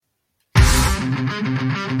Hello,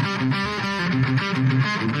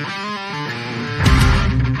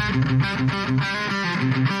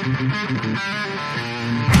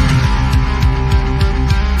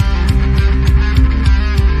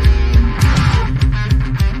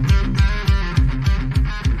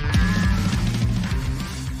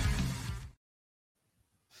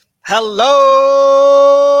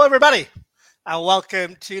 everybody, and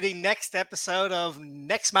welcome to the next episode of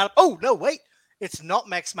Next Man Up. Oh, no, wait, it's not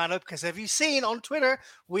Next Man Up, because have you seen on Twitter,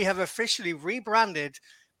 we have officially rebranded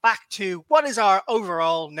back to what is our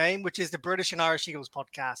overall name, which is the British and Irish Eagles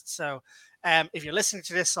podcast. So if you're listening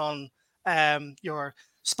to this on your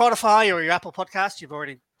Spotify or your Apple podcast, you've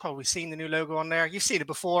already probably seen the new logo on there. You've seen it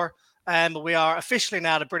before, but we are officially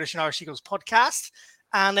now the British and Irish Eagles podcast.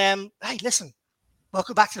 And hey, listen.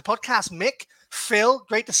 Welcome back to the podcast, Mick, Phil.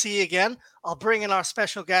 Great to see you again. I'll bring in our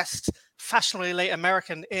special guest, fashionably late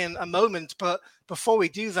American, in a moment. But before we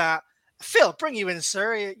do that, Phil, bring you in,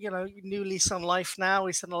 sir. You new lease on life now.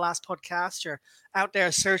 We said in the last podcast, you're out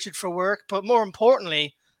there searching for work. But more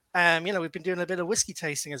importantly, we've been doing a bit of whiskey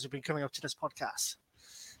tasting as we've been coming up to this podcast.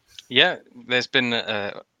 Yeah, there's been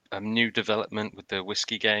a new development with the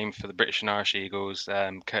whiskey game for the British and Irish Eagles,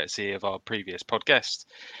 courtesy of our previous podcast.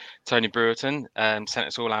 Tony Brewerton sent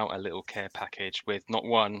us all out a little care package with not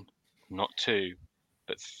one, not two,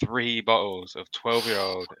 but 3 bottles of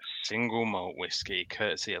 12-year-old single malt whiskey,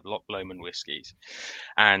 courtesy of Loch Lomond Whiskies.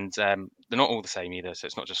 And they're not all the same either, so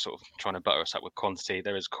it's not just sort of trying to butter us up with quantity.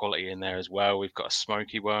 There is quality in there as well. We've got a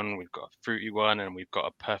smoky one, we've got a fruity one, and we've got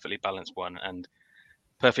a perfectly balanced one. And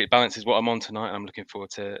perfect balance is what I'm on tonight, and I'm looking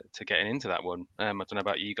forward to getting into that one. I don't know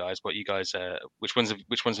about you guys, but you guys, which ones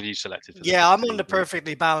have you selected? I'm on the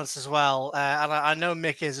perfectly balanced as well, and I know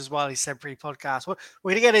Mick is as well. He said pre-podcast. We're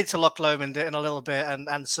going to get into Loch Lomond in a little bit,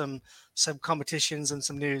 and some competitions and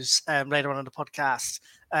some news later on in the podcast.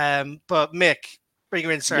 But Mick, bring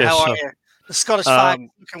you in, sir. Yes, how sir. are you? The Scottish flag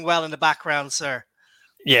looking well in the background, sir.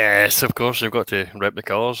 Yes, of course. You've got to rep the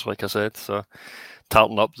colours, like I said. So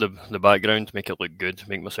tartan up the background to make it look good,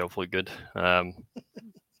 make myself look good. Repping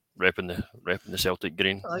the Celtic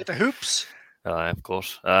green. I like the hoops. Of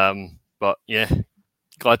course. But yeah,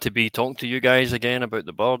 glad to be talking to you guys again about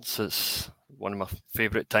the birds. It's one of my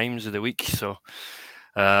favourite times of the week. So,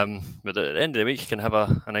 but at the end of the week, you can have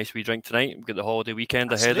a nice wee drink tonight. We've got the holiday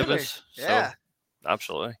weekend ahead of us. Yeah. So,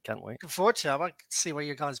 absolutely, can't wait. Looking forward to it. I might see what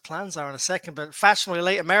your guys' plans are in a second. But fashionably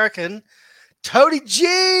late American, Tony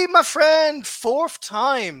G, my friend, 4th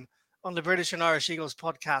time on the British and Irish Eagles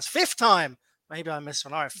podcast. 5th time. Maybe I missed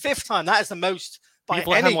one. All right, 5th time. That is the most by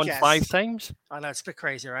People any him on guess. 5 times? I know, it's a bit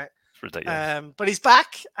crazy, right? It's ridiculous. But he's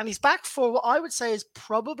back, and he's back for what I would say is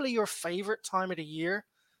probably your favorite time of the year,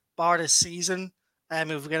 bar this season.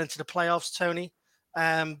 If we get into the playoffs, Tony,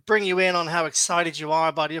 bring you in on how excited you are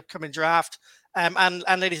about the upcoming draft. And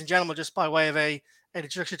ladies and gentlemen, just by way of an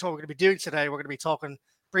introduction to what we're going to be doing today, we're going to be talking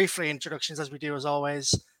briefly introductions as we do as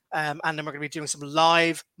always. And then we're going to be doing some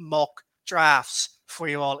live mock drafts for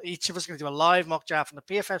you all. Each of us is going to do a live mock draft on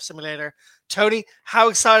the PFF simulator. Tony, how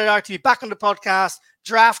excited are you to be back on the podcast,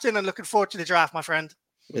 drafting and looking forward to the draft, my friend?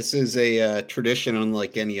 This is a tradition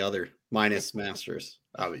unlike any other, minus Masters,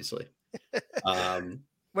 obviously.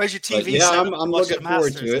 Where's your TV? Yeah, I'm looking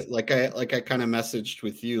forward to it. Like I kind of messaged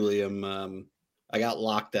with you, Liam. I got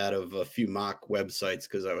locked out of a few mock websites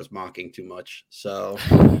because I was mocking too much. So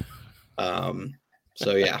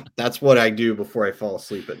yeah, that's what I do before I fall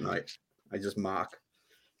asleep at night. I just mock.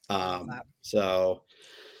 So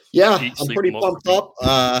yeah, I'm pretty pumped up.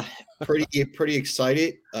 Pretty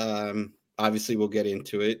excited. Obviously, we'll get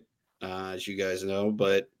into it, as you guys know,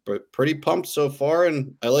 but pretty pumped so far.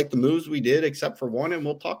 And I like the moves we did, except for one, and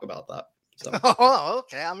we'll talk about that. So. Oh,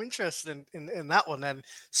 okay. I'm interested in that one then.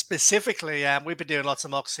 Specifically, we've been doing lots of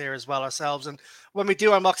mocks here as well ourselves. And when we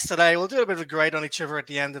do our mocks today, we'll do a bit of a grade on each other at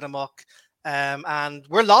the end of the mock. And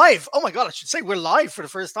we're live. Oh my God, I should say we're live for the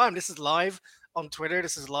first time. This is live on Twitter.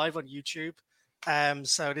 This is live on YouTube.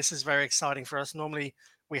 So this is very exciting for us. Normally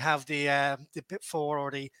we have the bit for, or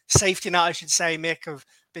the safety net, I should say, Mick, of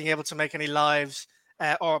being able to make any lives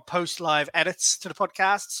or post live edits to the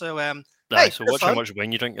podcast. So, so watch how much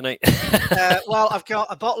wine you drink tonight. Well, I've got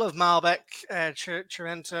a bottle of Malbec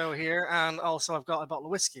Trento here, and also I've got a bottle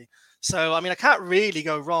of whiskey. So, I mean, I can't really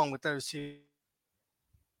go wrong with those two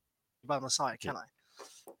by my side, can I?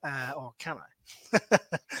 Or can I?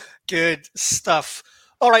 Good stuff.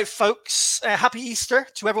 All right, folks. Happy Easter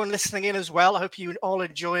to everyone listening in as well. I hope you all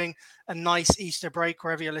enjoying a nice Easter break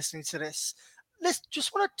wherever you're listening to this. Let's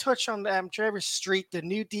just want to touch on Trevor Street, the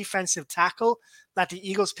new defensive tackle that the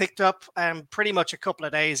Eagles picked up pretty much a couple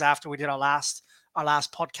of days after we did our last our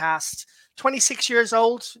last podcast. 26 years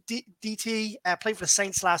old, DT, played for the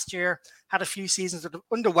Saints last year, had a few seasons,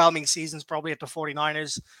 underwhelming seasons probably at the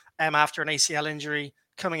 49ers after an ACL injury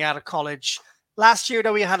coming out of college. Last year,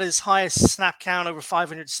 though, he had his highest snap count, over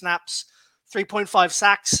 500 snaps, 3.5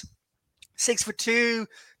 sacks, 6'2",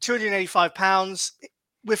 285 pounds.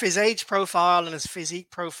 With his age profile and his physique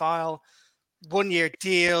profile, 1-year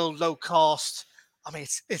deal, low cost. I mean,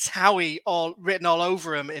 it's Howie written all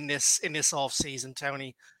over him in this off season,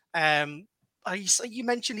 Tony. You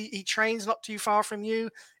mentioned he trains not too far from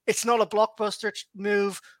you. It's not a blockbuster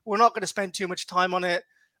move. We're not going to spend too much time on it.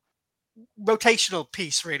 Rotational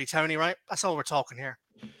piece, really, Tony. Right? That's all we're talking here.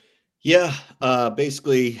 Yeah,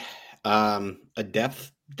 basically a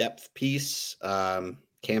depth piece,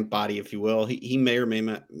 camp body, if you will. He may or may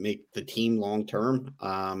not make the team long term.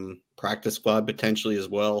 Practice squad potentially as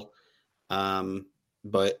well.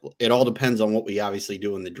 But it all depends on what we obviously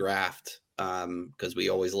do in the draft, because we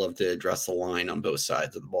always love to address the line on both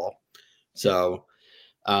sides of the ball. So,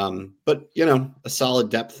 but a solid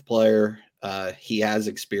depth player. He has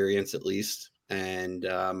experience at least, and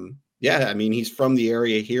yeah, I mean, he's from the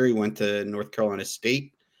area here. He went to North Carolina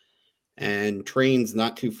State and trains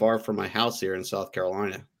not too far from my house here in South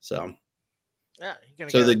Carolina. So. Yeah,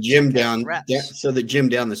 so the gym down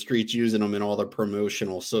the street's using them in all their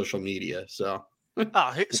promotional social media. So,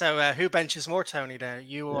 who benches more, Tony? There,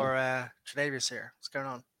 you or Tre'Davious here? What's going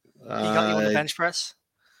on? He got you on the bench press?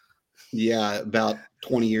 Yeah, about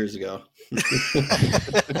 20 years ago.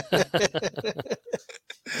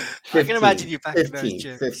 I can imagine you back in those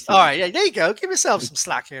gyms. 15. All right, yeah, there you go. Give yourself some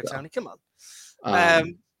slack here, Tony. Come on.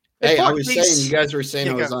 Hey, I was saying, you guys were saying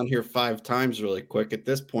I was on here 5 times really quick. At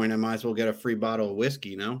this point, I might as well get a free bottle of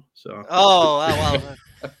whiskey, So. Oh,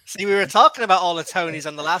 well. See, we were talking about all the Tonys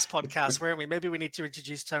on the last podcast, weren't we? Maybe we need to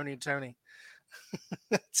introduce Tony and Tony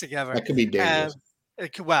together. That could be dangerous.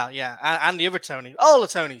 Well, yeah, and the other Tony, all the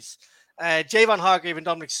Tonys. Javon Hargrave and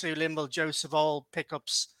Dominic Sue, Limble, Joseph, all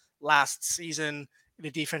pickups last season.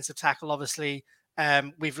 The defensive tackle, obviously.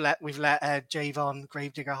 We've let Javon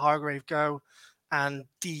Gravedigger Hargrave go. And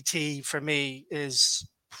DT, for me, is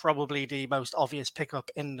probably the most obvious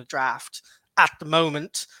pickup in the draft at the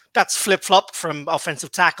moment. That's flip-flopped from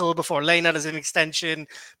offensive tackle before Lane had an extension.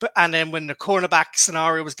 And then when the cornerback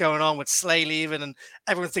scenario was going on with Slay leaving and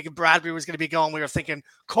everyone thinking Bradbury was going to be gone, we were thinking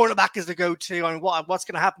cornerback is the go-to. I mean, what's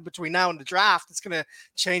going to happen between now and the draft? It's going to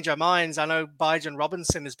change our minds. I know Bijan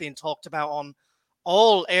Robinson is being talked about on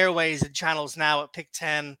all airways and channels now at Pick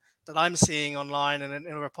 10. That I'm seeing online and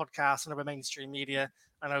in our podcast and other mainstream media.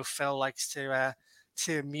 I know Phil likes to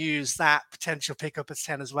muse that potential pickup at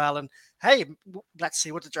 10 as well. And hey, let's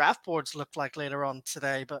see what the draft boards look like later on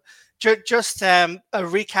today. But just a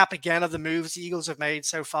recap again of the moves the Eagles have made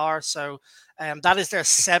so far. So that is their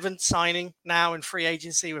 7th signing now in free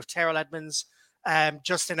agency with Terrell Edmonds,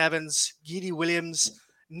 Justin Evans, Geedy Williams,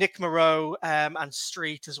 Nick Moreau and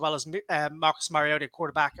Street, as well as Marcus Mariota,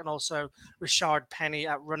 quarterback, and also Rashard Penny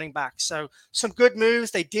at running back. So some good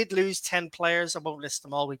moves. They did lose 10 players. I won't list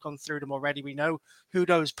them all. We've gone through them already. We know who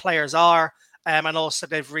those players are. And also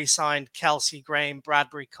they've re-signed Kelsey, Graham,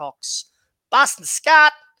 Bradbury, Cox, Boston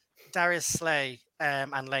Scott, Darius Slay,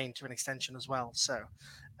 and Lane to an extension as well. So,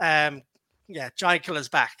 yeah, Giant Killer's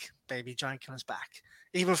back, baby. Giant Killer's back.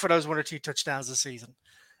 Even for those 1 or 2 touchdowns this season.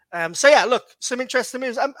 So yeah, look, some interesting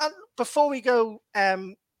moves. And before we go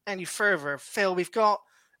any further, Phil, we've got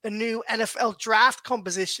a new NFL draft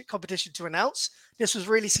competition to announce. This was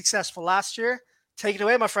really successful last year. Take it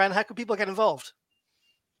away, my friend. How can people get involved?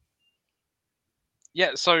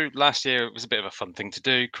 Yeah, so last year it was a bit of a fun thing to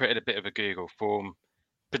do. Created a bit of a Google form,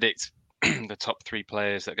 predict the top 3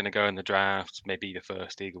 players that are going to go in the draft, maybe the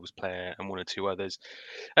first Eagles player and 1 or 2 others.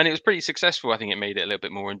 And it was pretty successful. I think it made it a little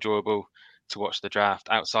bit more enjoyable to watch the draft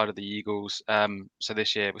outside of the Eagles. So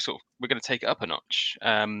this year we're going to take it up a notch.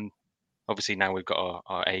 Obviously now we've got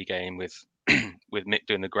our A game with with Mick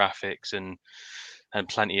doing the graphics and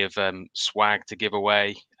plenty of swag to give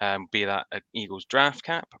away, be that an Eagles draft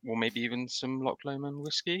cap or maybe even some Loch Lomond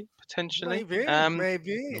whiskey potentially. Maybe.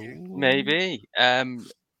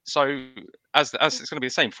 So as it's going to be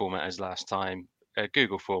the same format as last time.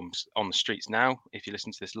 Google Forms on the streets now. If you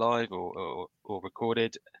listen to this live or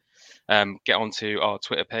recorded. Get onto our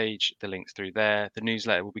Twitter page. The link's through there. The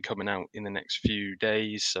newsletter will be coming out in the next few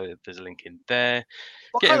days, so there's a link in there.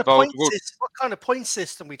 What kind of point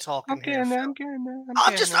system we talking here? I'm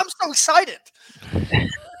so excited.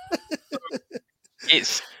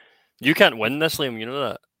 You can't win this, Liam. You know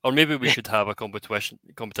that. Or maybe we should have a competition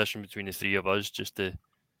between the 3 of us, just to.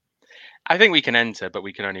 I think we can enter, but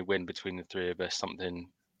we can only win between the 3 of us. Something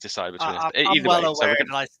decide between us. I'm Either well way, aware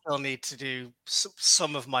that I still need to do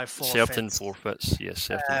some of my forfeits. Certain forfeits, yes,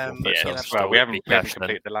 certain forfeits. Yeah, are well, we haven't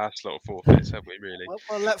completed the last lot of forfeits, have we? Really?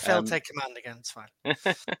 Well, let Phil take command again. It's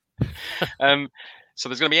fine. So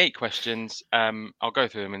there's going to be 8 questions. I'll go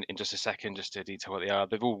through them in just a second, just to detail what they are.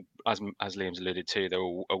 They've all, as Liam's alluded to, they're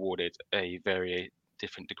all awarded a very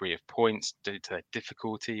different degree of points due to their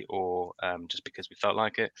difficulty, or just because we felt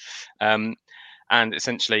like it. And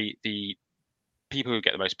essentially, the people who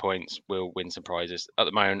get the most points will win some prizes. At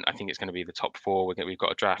the moment, I think it's going to be the top 4. We've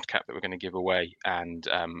got a draft cap that we're going to give away, and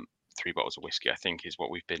 3 bottles of whiskey, I think, is what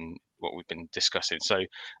we've been discussing. So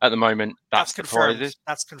at the moment, that's the confirmed. prizes.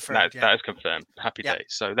 That's confirmed. That is confirmed. Happy days.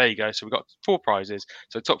 So there you go. So we've got 4 prizes.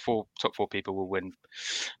 So top four people will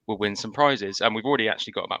win some prizes, and we've already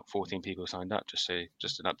actually got about 14 people signed up. Just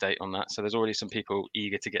an update on that. So there's already some people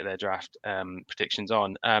eager to get their draft predictions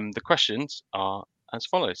on. The questions are as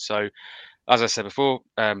follows. So, as I said before,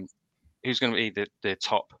 who's going to be the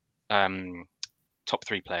top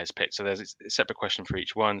 3 players picked? So there's a separate question for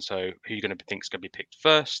each one. So who you going to think is going to be picked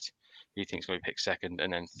first? Who you think is going to be picked second,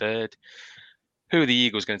 and then third? Who are the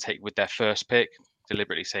Eagles going to take with their first pick?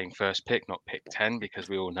 Deliberately saying first pick, not pick 10, because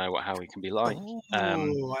we all know how he can be like.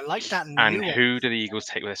 Oh, I like that. And who do the Eagles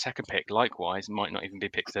take with their second pick? Likewise, might not even be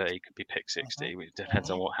pick 30, could be pick 60. It depends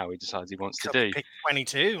on how he decides he wants to do. Pick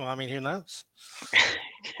 22. I mean, who knows?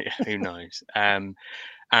 Who knows? And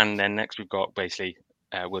then next we've got basically,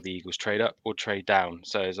 will the Eagles trade up or trade down?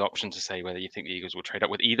 So there's an option to say whether you think the Eagles will trade up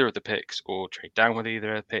with either of the picks, or trade down with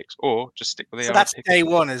either of the picks, or just stick with the So that's day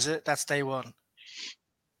 1, is it? That's day 1.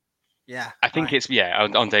 Yeah, I think it's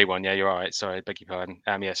on day 1. Yeah, you're all right. Sorry, beg your pardon.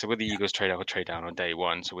 So will the Eagles trade up or trade down on day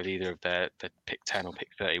 1? So with either of the pick 10 or pick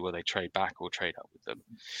 30, will they trade back or trade up with them?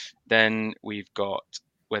 Then we've got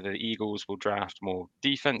whether the Eagles will draft more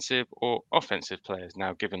defensive or offensive players.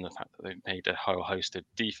 Now, given the fact that they've made a whole host of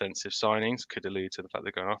defensive signings, could allude to the fact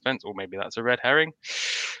they're going offense, or maybe that's a red herring.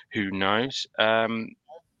 Who knows? And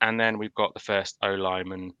then we've got the first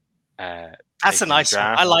O-lineman. That's a nice one.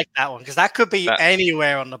 I like that one, because that could be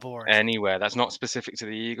anywhere on the board. Anywhere. That's not specific to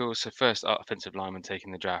the Eagles. So first offensive lineman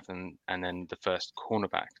taking the draft, and then the first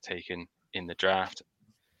cornerback taken in the draft.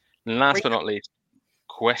 And last but not least,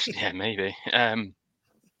 question. Yeah, maybe.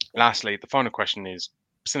 Lastly, the final question is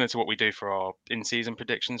similar to what we do for our in-season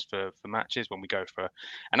predictions for matches, when we go for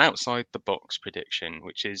an outside-the-box prediction,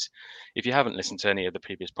 which is, if you haven't listened to any of the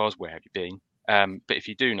previous pods, where have you been? But if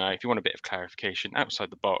you do know, if you want a bit of clarification, outside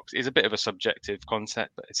the box is a bit of a subjective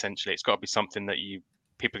concept, but essentially it's got to be something that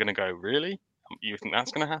people are going to go, really? You think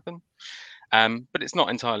that's going to happen? But it's not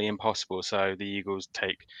entirely impossible. So the Eagles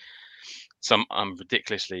take some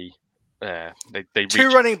ridiculously... they 2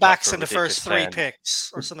 running backs in the first 3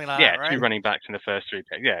 picks, or something like that, right? 2 running backs in the first 3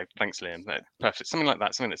 picks. Yeah, thanks, Liam. Perfect. Something like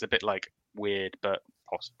that. Something that's a bit like weird, but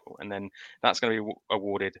possible. And then that's going to be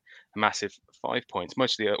awarded a massive 5 points.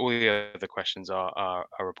 All the other questions are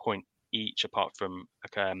a point each, apart from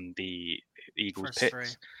the Eagles first picks, 3.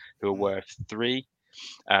 who are worth 3.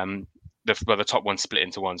 The top one's split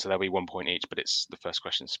into 1, so there'll be 1 point each, but it's the first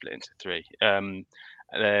question split into 3.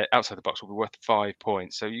 Outside the box will be worth 5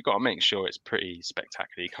 points, so you've got to make sure it's pretty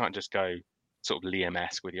spectacular. You can't just go sort of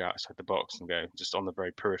Liam-esque with your outside the box and go just on the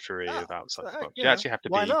very periphery of outside the box. You actually have to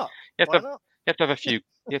why be. Not? You have to have a few.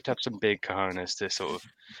 You have to have some big cojones to sort of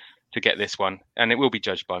to get this one, and it will be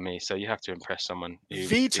judged by me. So you have to impress someone who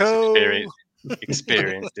is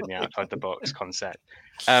experienced in the outside the box concept.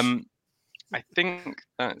 I think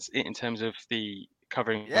that's it in terms of the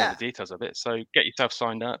covering all the details of it. So get yourself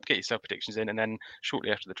signed up, get yourself predictions in, and then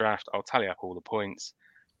shortly after the draft, I'll tally up all the points,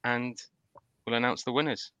 and we'll announce the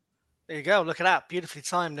winners. There you go. Look at that. Beautifully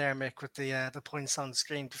timed there, Mick, with the points on the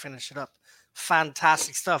screen to finish it up.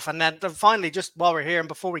 Fantastic stuff. And then finally, just while we're here and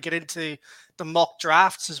before we get into the mock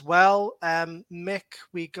drafts as well, Mick,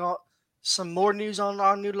 we got some more news on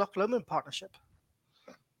our new Loch Lomond partnership.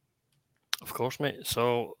 Of course, mate.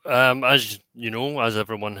 So, as you know, as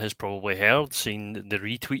everyone has probably heard, seen the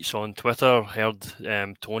retweets on Twitter, heard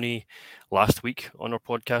Tony last week on our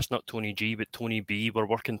podcast, not Tony G, but Tony B. We're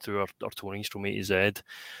working through our Tonys from A to Z.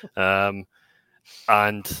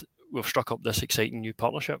 And we've struck up this exciting new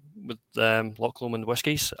partnership with Loch Lomond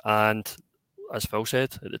Whiskies. And as Phil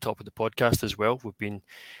said at the top of the podcast as well, we've been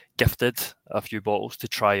gifted a few bottles to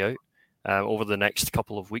try out. Over the next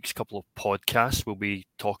couple of weeks, couple of podcasts, we'll be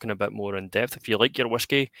talking a bit more in depth. If you like your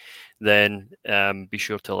whiskey, then be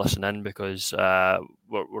sure to listen in, because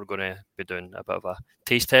we're going to be doing a bit of a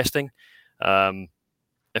taste testing.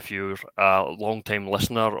 If you're a long-time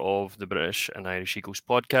listener of the British and Irish Eagles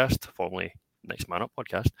podcast, formerly Next Man Up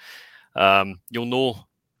podcast, you'll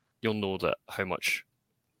know that how much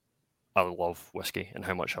I love whiskey and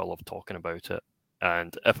how much I love talking about it.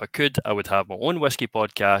 And if I could, I would have my own whiskey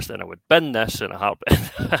podcast, and I would bin this in a heartbeat.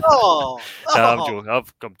 I'm joking. I'm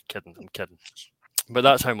kidding. But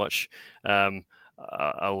that's how much I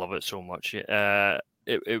love it so much.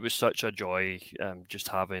 It was such a joy just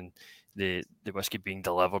having the whiskey being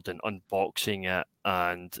delivered and unboxing it,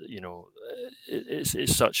 and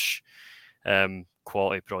it's such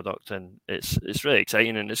quality product, and it's really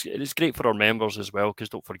exciting, and it's great for our members as well, because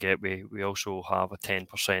don't forget we also have a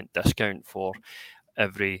 10% discount for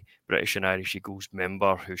every British and Irish Eagles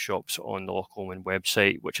member who shops on the Loch Lomond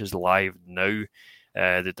website, which is live now.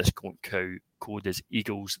 The discount code is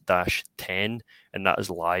Eagles-10, and that is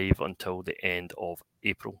live until the end of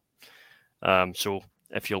April. So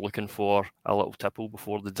if you're looking for a little tipple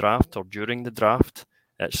before the draft or during the draft,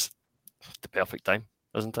 it's the perfect time,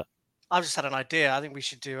 isn't it? I've just had an idea. I think we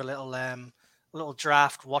should do a little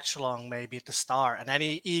draft watch along maybe at the start, and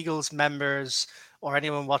any Eagles members or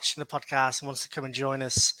anyone watching the podcast and wants to come and join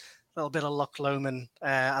us, a little bit of Loch Lomond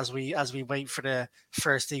as we wait for the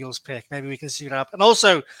first Eagles pick. Maybe we can suit up. And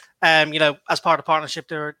also, as part of the partnership,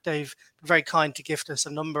 they've been very kind to gift us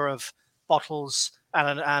a number of bottles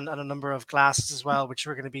and a number of glasses as well, which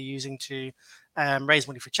we're going to be using to raise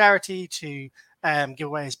money for charity, to give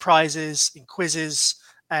away as prizes in quizzes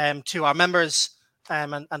to our members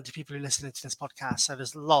and to people who listen to this podcast. So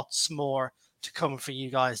there's lots more to come for you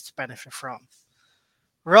guys to benefit from.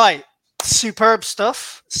 Right. Superb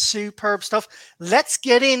stuff. Let's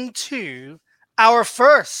get into our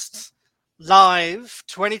first live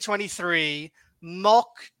 2023 mock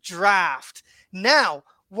draft. Now,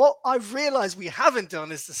 what I've realized we haven't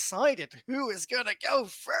done is decided who is going to go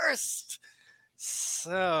first.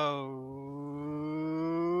 So,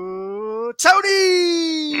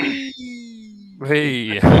 Tony!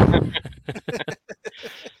 Hey!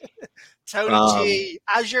 Tony G,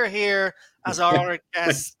 as you're here as our honored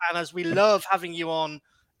guest, and as we love having you on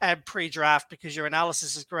pre-draft because your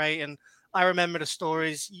analysis is great, and I remember the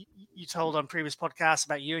stories you told on previous podcasts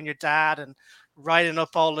about you and your dad and writing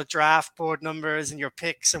up all the draft board numbers and your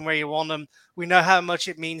picks and where you want them. We know how much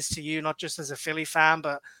it means to you, not just as a Philly fan,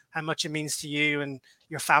 but how much it means to you and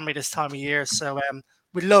your family this time of year. So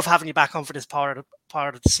we love having you back on for this part of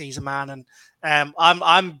the season, man. And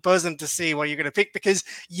I'm buzzing to see what you're going to pick because,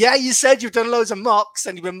 yeah, you said you've done loads of mocks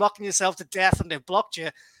and you've been mocking yourself to death and they've blocked you,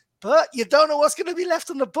 but you don't know what's going to be left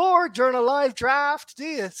on the board during a live draft, do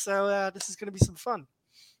you? So this is going to be some fun.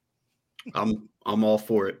 I'm all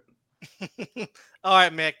for it. All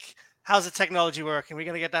right, Mick. How's the technology working? We're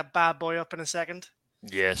going to get that bad boy up in a second.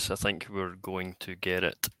 Yes, I think we're going to get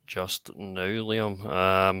it just now,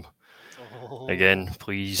 Liam. Again,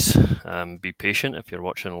 please be patient if you're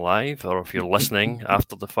watching live or if you're listening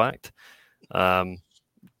after the fact.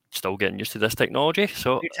 Still getting used to this technology.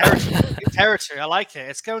 So New territory. I like it.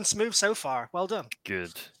 It's going smooth so far. Well done.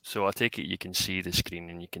 Good. So I take it you can see the screen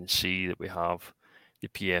and you can see that we have the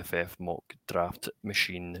PFF mock draft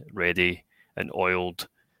machine ready and oiled,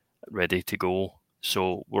 ready to go.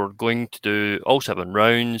 So we're going to do all 7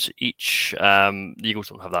 rounds each. The Eagles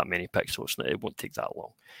don't have that many picks, so it won't take that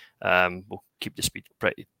long. We'll keep the speed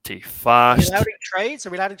pretty fast. Are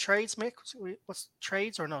we allowed in trades, Mick? What's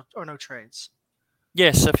trades or no trades?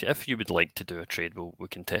 Yes, if you would like to do a trade, we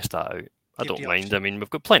can test that out. I don't mind. I mean, we've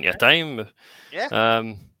got plenty of time. Yeah.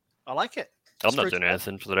 I like it. I'm not doing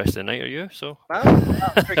anything for the rest of the night, are you? So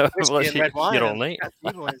you're all night.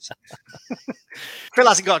 Phil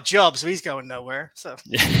hasn't got a job, so he's going nowhere. So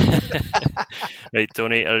right,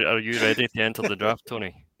 Tony, are you ready to enter the draft,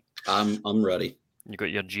 Tony? I'm ready. You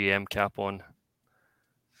got your GM cap on?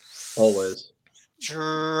 Always.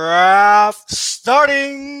 Draft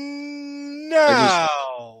starting now.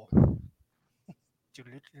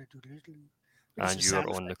 And you are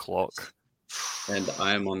on the clock. And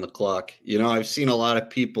I am on the clock. I've seen a lot of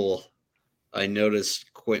people. I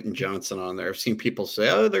noticed Quentin Johnson on there. I've seen people say,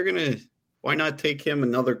 why not take him,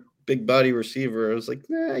 another big body receiver? I was like,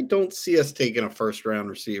 I don't see us taking a first round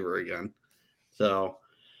receiver again. So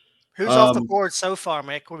who's off the board so far,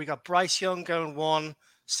 Mick? Well, we got Bryce Young going 1,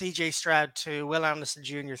 CJ Stroud 2, Will Anderson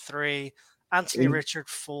Jr. 3, Anthony Richard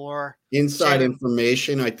 4. Inside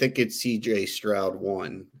information, I think it's CJ Stroud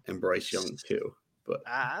 1 and Bryce Young 2. But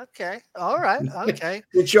okay. All right. Okay.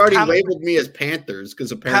 Which you already labeled me as Panthers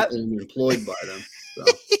because apparently I'm employed by them. So.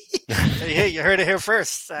 Hey, you heard it here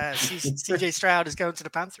first. CJ Stroud is going to the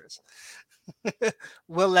Panthers.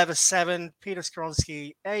 Will Levis 7, Peter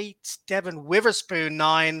Skronsky 8, Devin Witherspoon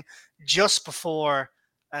 9, just before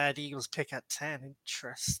the Eagles pick at 10.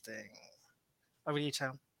 Interesting. Over to you,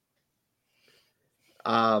 Tom.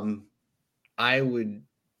 I would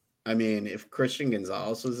I mean, if Christian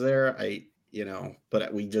Gonzalez was there,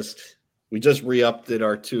 but we just re-upped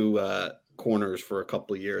our two corners for a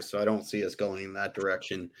couple of years, so I don't see us going in that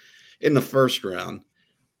direction in the first round.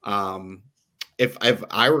 If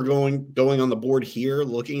I were going on the board here,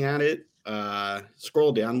 looking at it,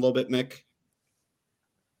 scroll down a little bit, Mick.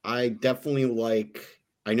 I definitely like.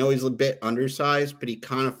 I know he's a bit undersized, but he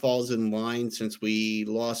kind of falls in line since we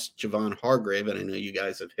lost Javon Hargrave, and I know you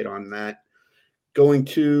guys have hit on that. Going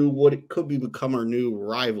to what it could become our new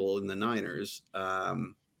rival in the Niners. I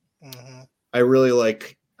really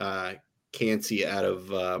like Kancey out of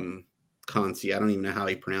Concy. I don't even know how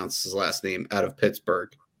he pronounces his last name. Out of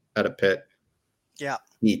Pittsburgh, out of Pitt. Yeah,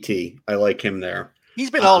 ET. I like him there.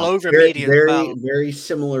 He's been all over media. Very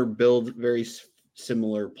similar build, very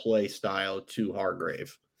similar play style to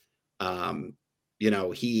Hargrave.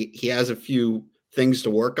 He has a few things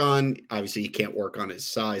to work on. Obviously, he can't work on his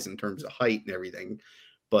size in terms of height and everything,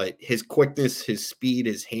 but his quickness, his speed,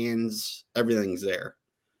 his hands, everything's there.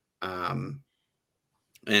 And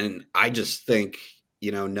I just think,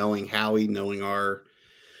 knowing Howie, knowing our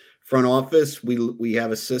front office, we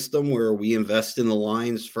have a system where we invest in the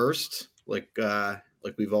lines first, like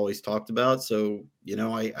we've always talked about. So,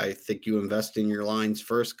 I think you invest in your lines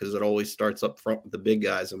first because it always starts up front with the big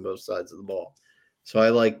guys on both sides of the ball. So I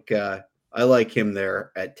like him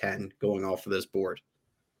there at 10 going off of this board.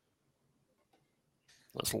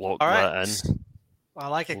 Let's lock that in. I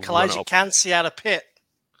like it. Kalijah Kancey out of Pitt.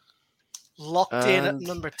 Locked in at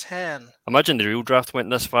number 10. Imagine the real draft went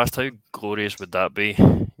this fast. How glorious would that be?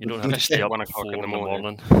 You don't have to stay up 1 o'clock in the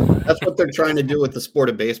morning. That's what they're trying to do with the sport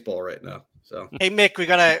of baseball right now. So, hey Mick, we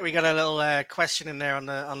got a little question in there on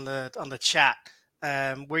the chat.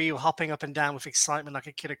 Were you hopping up and down with excitement like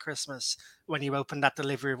a kid at Christmas when you opened that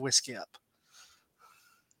delivery of whiskey up?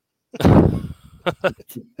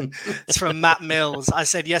 It's from Matt Mills. I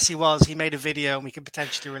said yes, he was. He made a video, and we can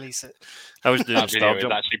potentially release it. I was doing that video is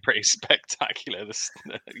actually pretty spectacular.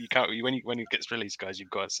 You can't when it gets released, guys. You've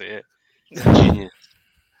got to see it. Genius.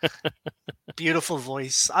 Beautiful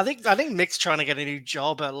voice. I think Mick's trying to get a new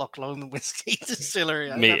job at Loch Lomond Whiskey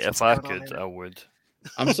Distillery. Mate, if I could, I would.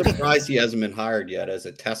 I'm surprised he hasn't been hired yet as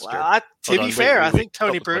a tester. Well, to be fair, I think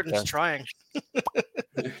Tony Bruton's trying.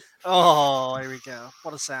 Oh, here we go.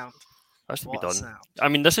 What a sound. Has to be done. I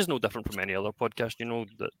mean, this is no different from any other podcast.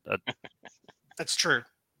 That's true.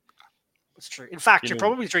 That's true. In fact, you're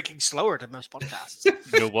probably drinking slower than most podcasts.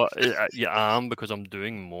 You know what? Yeah, I am, because I'm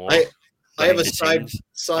doing more. I have a side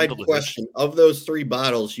question. Of those 3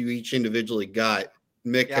 bottles you each individually got,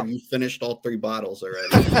 Mick, have you finished all 3 bottles already?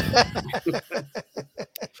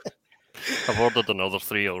 I've ordered another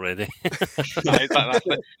 3 already.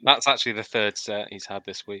 That's actually the 3rd set he's had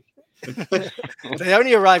this week. They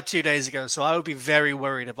only arrived 2 days ago, so I would be very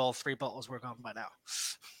worried if all 3 bottles were gone by now.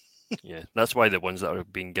 Yeah, that's why the ones that are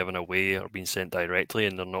being given away are being sent directly,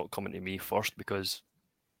 and they're not coming to me first, because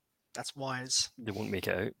that's wise. They won't make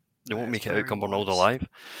it out. They won't make it out. Come on, all alive.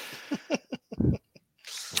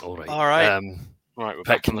 All right. Right.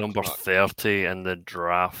 Pick number 30 in the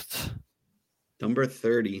draft. Number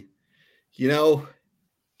 30. I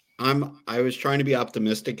was trying to be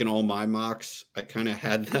optimistic in all my mocks. I kind of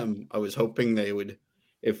had them. I was hoping they would,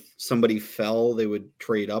 if somebody fell, they would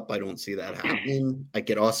trade up. I don't see that happening. I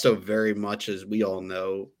could also very much, as we all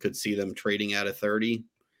know, could see them trading out of 30.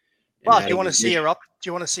 Well, do you want to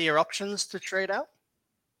see your options to trade out?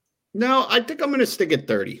 No, I think I'm going to stick at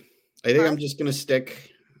 30. I think I'm just going to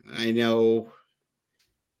stick. I know.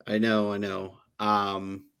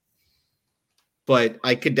 But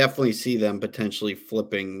I could definitely see them potentially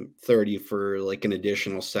flipping 30 for like an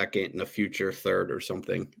additional second in a future 3rd or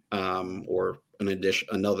something, or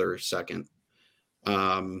another second.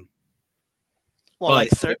 Well,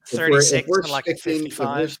 like 36 and like 55. If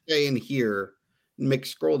we're staying here, Mick,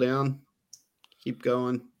 scroll down, keep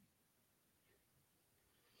going.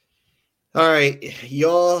 All right,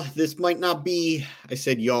 y'all, this might not be, I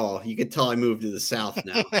said y'all, you could tell I moved to the South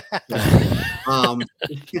now. Try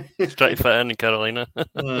to fit in Carolina.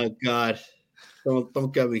 Oh, God.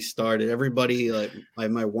 Don't get me started. Everybody, like, I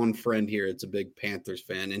have my one friend here, it's a big Panthers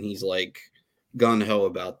fan, and he's like gung-ho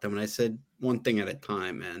about them. And I said, one thing at a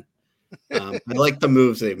time, man. I like the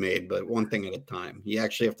moves they've made, but one thing at a time. You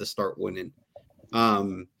actually have to start winning.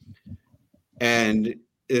 And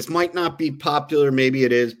this might not be popular, maybe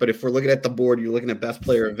it is, but if we're looking at the board, you're looking at best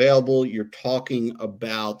player available. You're talking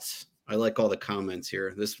about, I like all the comments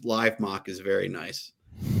here. This live mock is very nice.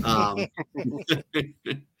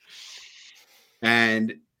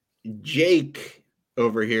 And Jake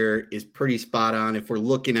over here is pretty spot on. If we're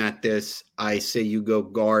looking at this, I say you go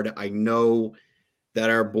guard. I know that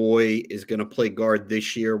our boy is going to play guard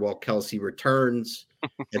this year while Kelsey returns.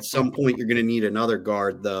 At some point, you're going to need another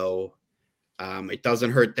guard, though. It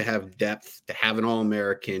doesn't hurt to have depth, to have an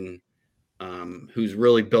All-American who's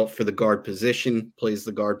really built for the guard position, plays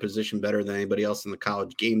the guard position better than anybody else in the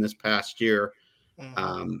college game this past year.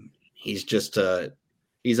 He's just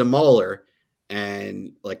he's a mauler.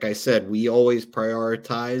 And like I said, we always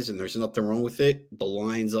prioritize, and there's nothing wrong with it. The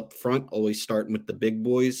lines up front, always starting with the big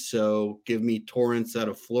boys. So give me Torrance out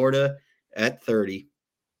of Florida at 30.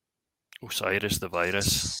 Osiris the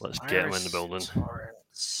virus. Let's get him in the building.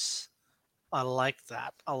 Torrance. I like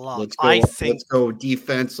that a lot. Let's go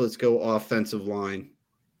defense. Let's go offensive line.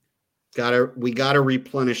 We gotta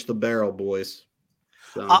replenish the barrel, boys.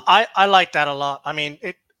 So. I like that a lot. I mean,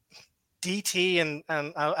 DT and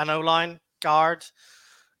O-line guard,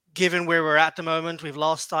 given where we're at the moment, we've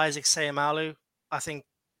lost Isaac Sayamalu. I think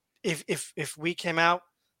if we came out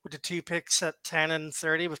with the 2 picks at 10 and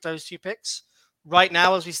 30 with those 2 picks, right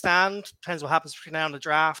now as we stand, depends what happens between now and the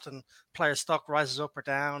draft and player stock rises up or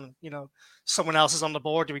down. And, someone else is on the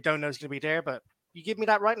board that we don't know is going to be there. But you give me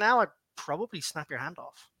that right now, I'd probably snap your hand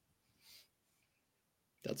off.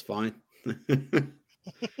 That's fine.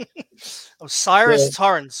 Osiris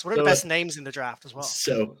Torrance, one of the best names in the draft as well.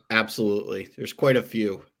 So absolutely, there's quite a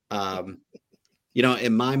few. In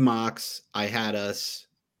my mocks, I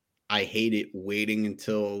hated waiting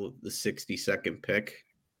until the 62nd pick,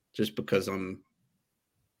 just because I'm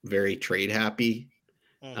very trade happy.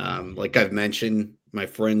 Like I've mentioned, my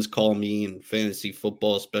friends call me in fantasy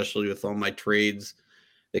football, especially with all my trades,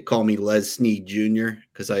 they call me Les Snead Jr.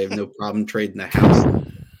 because I have no problem trading the house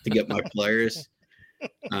to get my players.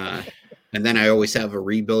 And then I always have a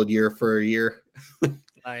rebuild year for a year.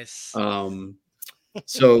 Nice.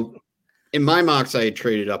 So in my mocks, I had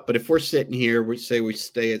traded up, but if we're sitting here, we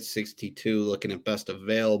stay at 62, looking at best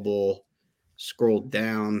available, scroll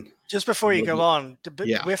down. Just before you go on,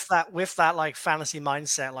 with that like fantasy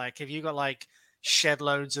mindset, like if you got like shed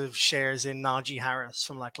loads of shares in Najee Harris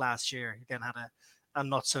from like last year, he then had a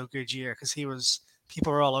not so good year because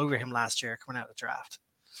people were all over him last year coming out of the draft.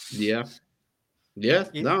 Yeah.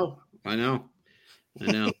 No, I know.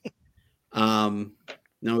 Now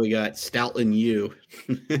we got Stoutland U.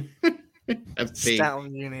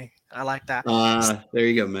 Stoutland Uni. I like that. There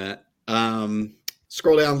you go, Matt.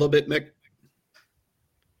 Scroll down a little bit, Mick.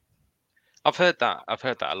 I've heard that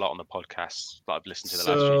a lot on the podcast that I've listened to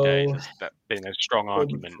the last few days. There's that been a strong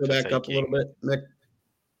argument for back up a little bit, Mick.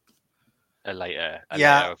 A later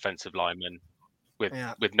offensive lineman.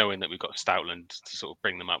 With knowing that we've got Stoutland to sort of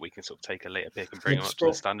bring them up, we can sort of take a later pick and bring them up to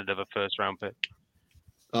the standard of a first round pick.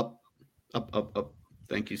 Up.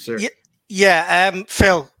 Thank you, sir.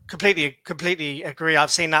 Phil, completely agree.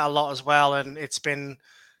 I've seen that a lot as well, and it's been.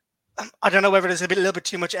 I don't know whether there's a little bit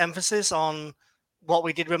too much emphasis on what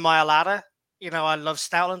we did with Mailata. I love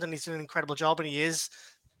Stoutland, and he's doing an incredible job, and he is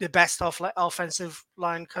the best offensive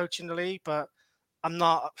line coach in the league. But I'm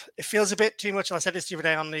not. It feels a bit too much. And I said this the other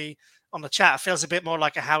day on the chat. It feels a bit more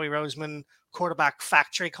like a Howie Roseman quarterback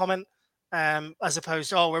factory comment, as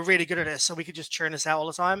opposed to, we're really good at this, so we could just churn this out all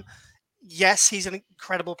the time. Yes, he's an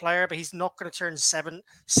incredible player, but he's not going to turn 6,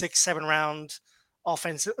 7 round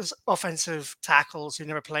offensive tackles who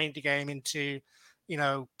never played the game into,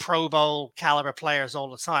 Pro Bowl caliber players all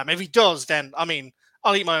the time. If he does, then,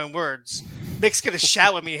 I'll eat my own words. Mick's going to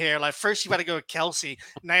shout at me here. Like, first you got to go with Kelsey.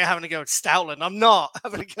 Now you're having to go with Stoutland. I'm not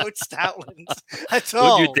having to go with Stoutland at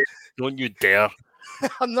all. Don't you dare.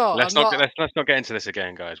 I'm not. Let's not get into this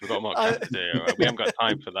again, guys. We've got a mock draft to do. Right? We haven't got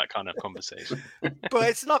time for that kind of conversation. But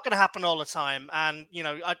it's not going to happen all the time, and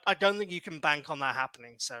I don't think you can bank on that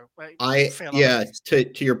happening. So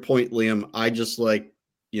to your point, Liam, I just like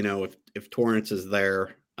if Torrance is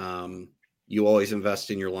there, you always invest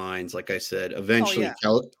in your lines. Like I said,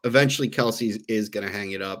 eventually Kelsey is going to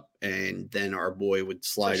hang it up, and then our boy would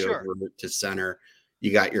slide over to center.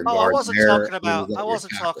 You got your guard there. I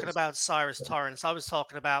wasn't talking about Cyrus Torrance. I was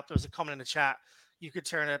talking about, there was a comment in the chat, you could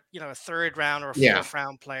turn a third round or a fourth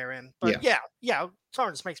round player in. But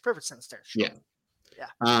Torrance makes perfect sense there. Sure. Yeah.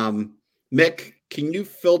 Mick, can you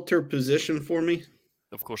filter position for me?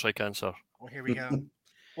 Of course I can, sir. Well, here we go.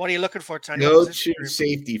 What are you looking for, Tony? Go to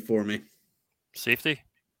safety for me. Safety?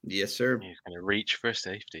 Yes, sir. He's going to reach for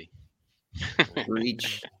safety.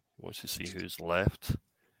 Reach. Wants to see who's left.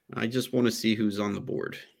 I just want to see who's on the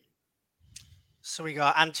board. So we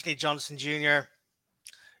got Anthony Johnson Jr.,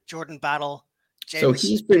 Jordan Battle, James. So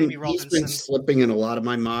he's been slipping in a lot of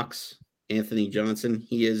my mocks. Anthony Johnson.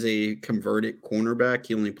 He is a converted cornerback.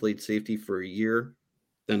 He only played safety for a year.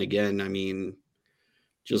 Then again,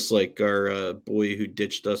 just like our boy who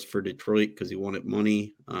ditched us for Detroit because he wanted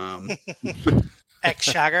money.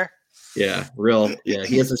 Ex-Shagger. Yeah, real. Yeah,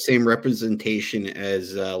 he has the same representation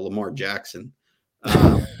as Lamar Jackson.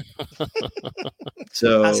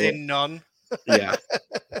 So as in none. Yeah.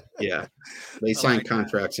 They signed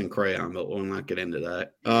contracts in crayon, but we'll not get into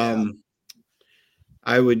that.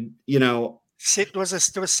 I would,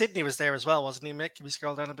 Sydney was there as well, wasn't he, Mick? Can we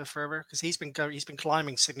scroll down a bit further? Because he's been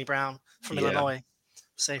climbing Sidney Brown from Illinois.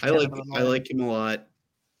 I like him a lot.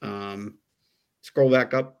 Scroll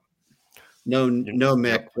back up. No,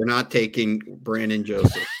 Mick, we're not taking Brandon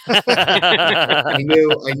Joseph. I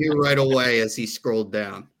knew right away as he scrolled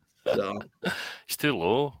down. So he's too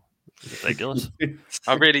low. Ridiculous.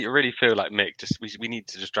 I really feel like Mick. We need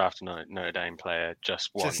to just draft a Notre Dame player just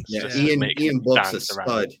once. Ian Book's a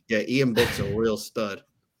stud. Yeah, Ian Book's a real stud.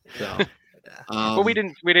 So, well, we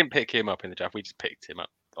didn't pick him up in the draft. We just picked him up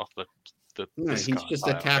off the. He's just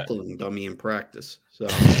a tackling dummy in practice. So,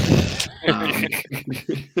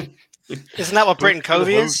 isn't that what Britton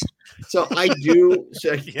Covey is? So I do.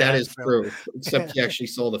 That is true. Except he actually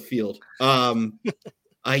saw the field.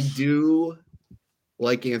 I do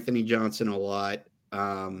like Anthony Johnson a lot.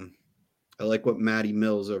 I like what Matty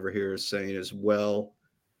Mills over here is saying as well.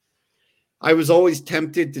 I was always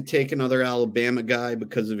tempted to take another Alabama guy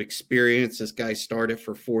because of experience. This guy started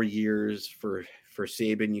for 4 years for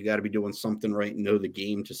Saban. You got to be doing something right and know the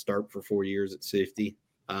game to start for 4 years at safety.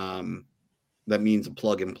 That means a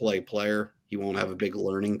plug and play player. He won't have a big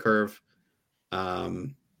learning curve.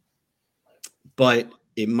 But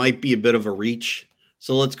it might be a bit of a reach.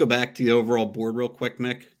 So let's go back to the overall board real quick,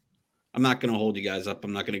 Mick. I'm not going to hold you guys up.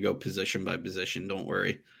 I'm not going to go position by position. Don't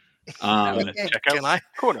worry. Check out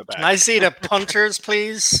cornerback. Can I see the punters,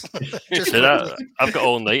 please? I've got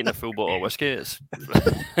all night in a full bottle of whiskey.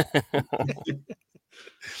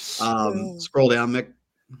 Scroll down, Mick.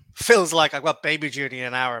 Feels like I've got Baby Judy in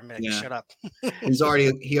an hour, Mick. Yeah. Shut up.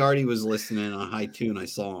 He already was listening on high tune. I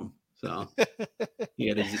saw him. So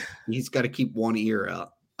he's got to keep one ear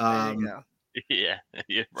out. Yeah,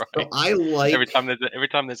 you're right. So I like every time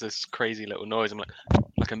there's this crazy little noise, I'm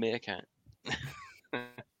like a meerkat.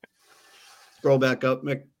 Scroll back up,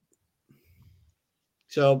 Mick.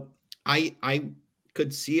 So I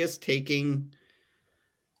could see us taking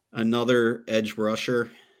another edge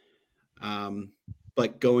rusher,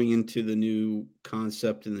 but going into the new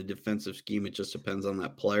concept in the defensive scheme, it just depends on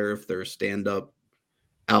that player. If they're a stand-up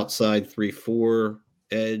outside 3-4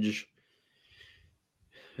 edge.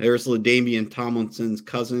 There's LaDainian Tomlinson's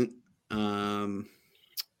cousin. I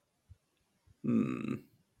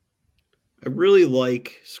really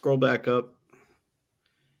like, scroll back up.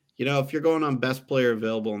 If you're going on best player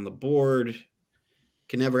available on the board,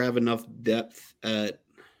 can never have enough depth at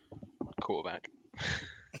quarterback.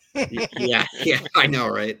 yeah, I know,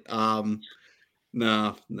 right?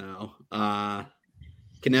 No.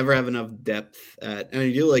 Can never have enough depth at, and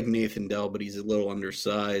I do like Nathan Dell, but he's a little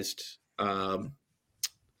undersized.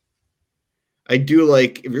 I do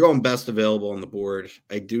like, if you're going best available on the board,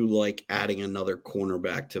 I do like adding another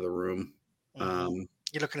cornerback to the room.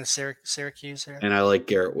 You're looking at Syracuse here? And I like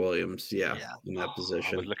Garrett Williams, in that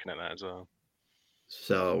position. I was looking at that as well.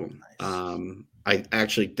 So I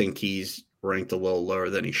actually think he's ranked a little lower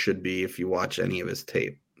than he should be if you watch any of his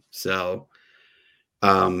tape. So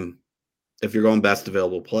if you're going best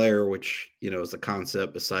available player, which, is the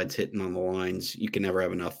concept besides hitting on the lines, you can never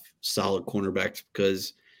have enough solid cornerbacks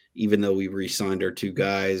because even though we re-signed our two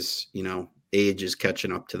guys, age is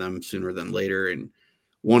catching up to them sooner than later. And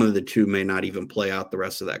one of the two may not even play out the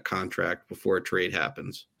rest of that contract before a trade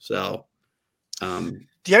happens. So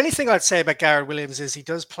the only thing I'd say about Garrett Williams is he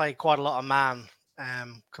does play quite a lot of man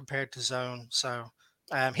compared to zone. So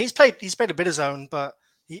he's played a bit of zone, but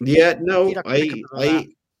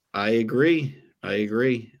I agree.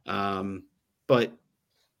 But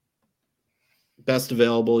best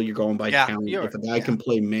available, you're going by talent. If a guy can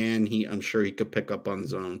play man, I'm sure he could pick up on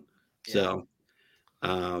zone. Yeah.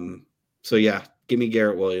 So give me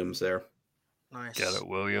Garrett Williams there. Nice. Garrett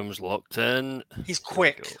Williams locked in. He's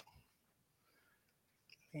quick.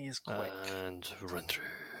 He is quick. And run through.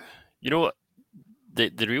 You know what? The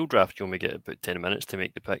real draft, you only get about 10 minutes to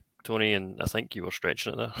make the pick, Tony, and I think you were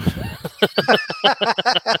stretching it there.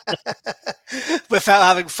 Without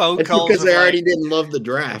having phone calls. Because they already didn't love the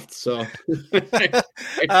draft, so.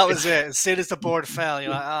 That was it. As soon as the board fell,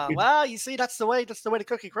 you're like, well, you see, that's the way the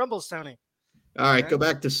cookie crumbles, Tony. All right, go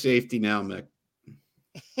back to safety now, Mick.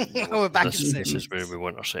 We're back to safety. This is where we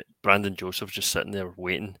want our set. Brandon Joseph's just sitting there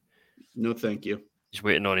waiting. No, thank you. He's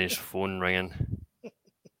waiting on his phone ringing.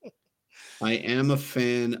 I am a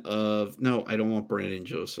fan of... No, I don't want Brandon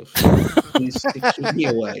Joseph. Please keep me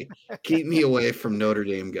away. Keep me away from Notre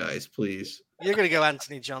Dame guys, please. You're going to go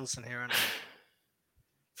Anthony Johnson here, aren't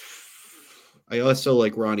I also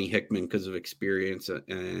like Ronnie Hickman because of experience,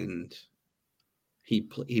 and he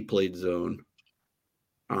played zone.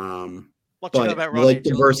 What do you know But about I Ronnie? like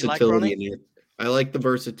the versatility in it. I like the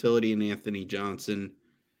versatility in Anthony Johnson.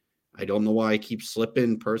 I don't know why I keep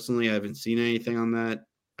slipping. Personally, I haven't seen anything on that.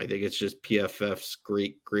 I think it's just PFF's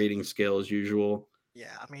great grading scale as usual.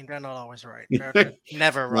 Yeah, I mean, they're not always right. They're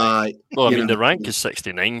never right. Well, I mean, the rank is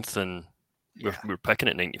 69th, and we're picking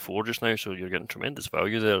at 94 just now, so you're getting tremendous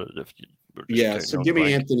value there. So give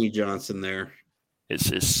me Anthony Johnson there. It's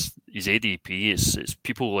his ADP. It's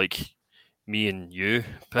people like me and you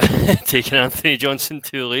taking Anthony Johnson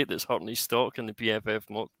too late. That's hurting his stock in the PFF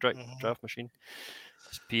mock draft machine.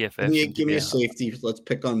 It's PFF. Give me a safety. Let's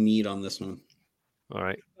pick on need on this one. All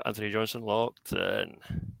right, Anthony Johnson locked, and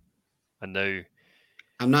now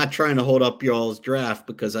I'm not trying to hold up y'all's draft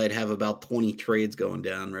because I'd have about 20 trades going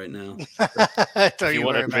down right now. If you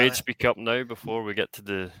want a trade, speak up now before we get to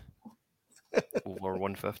the over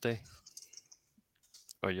 150.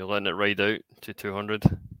 Or you're letting it ride out to 200?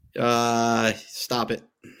 Stop it.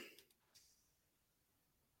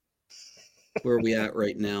 Where are we at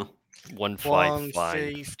right now?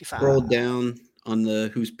 155. Scroll down on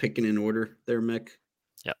the who's picking in order there, Mick.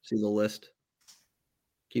 Yeah. See the list?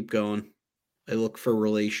 Keep going. I look for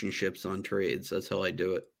relationships on trades. That's how I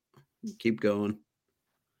do it. Keep going.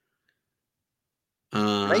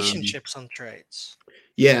 Relationships on trades.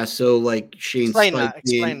 Yeah, so like Explain that.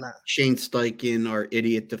 Shane Steichen, our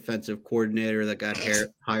idiot defensive coordinator that got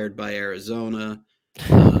hired by Arizona.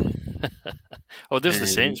 There's the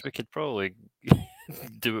Saints. We could probably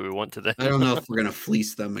do what we want to them. I don't know if we're going to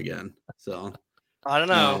fleece them again. So I don't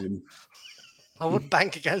know. I would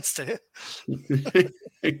bank against it.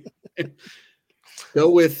 Go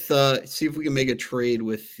with see if we can make a trade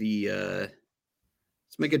with the let's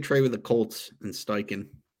make a trade with the Colts and Steichen.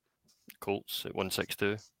 Colts at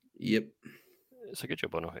 162. Yep. It's a good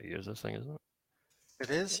job on how to use this thing, isn't it? It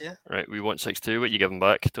is, yeah. Right, we 162. What you giving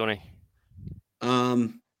back, Tony?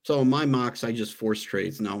 So in my mocks, I just force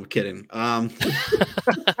trades. No, I'm kidding.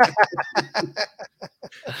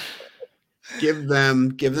 Give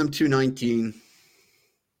them 219.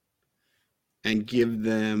 And give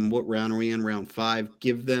them, what round are we in? Round 5.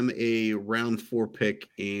 Give them a round 4 pick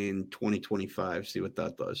in 2025. See what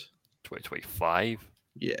that does. 2025?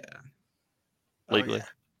 Yeah. Legally. Yeah.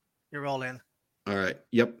 You're all in. All right.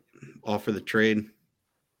 Yep. Offer the trade.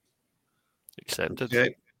 Accepted.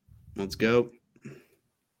 Okay. Let's go.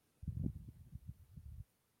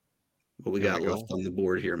 What we got left on the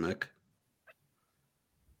board here, Mick?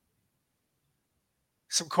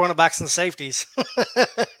 Some cornerbacks and safeties.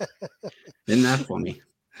 Isn't that funny?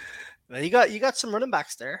 You got some running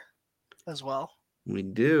backs there as well. We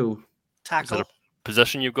do. Tackle. Is that a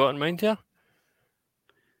position you've got in mind here?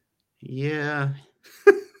 Yeah.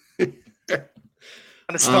 And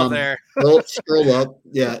it's not there. Well, scroll up.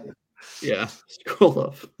 Yeah. Scroll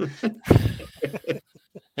up.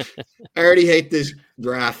 I already hate this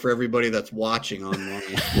draft for everybody that's watching online.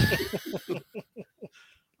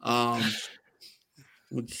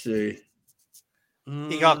 Let's see.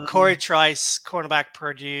 You got Corey Trice, cornerback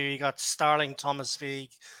Purdue. You got Starling Thomas V,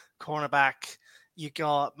 cornerback. You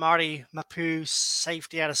got Marty Mapu,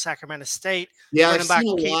 safety out of Sacramento State. Yeah, I've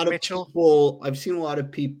seen a lot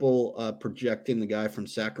of people projecting the guy from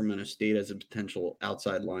Sacramento State as a potential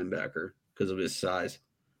outside linebacker because of his size.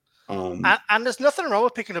 And there's nothing wrong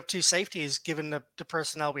with picking up 2 safeties given the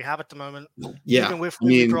personnel we have at the moment. Yeah, even with who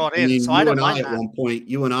we brought in. So I don't mind that. At one point,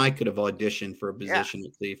 you and I could have auditioned for a position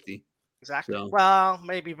at safety. Exactly. So. Well,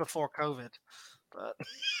 maybe before COVID, but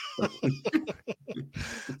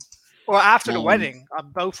or after the wedding.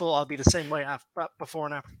 Both will be the same way before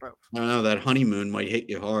and after both. I don't know. That honeymoon might hit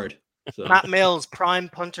you hard. So. Matt Mills, prime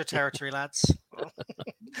punter territory, lads.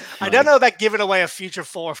 I don't know about giving away a future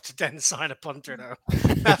 4th to then sign a punter, though.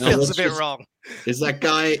 That feels a bit wrong. Is that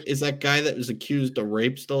guy that was accused of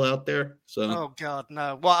rape still out there? So. Oh God,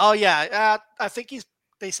 no. Well, I think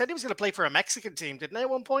they said he was going to play for a Mexican team, didn't they, at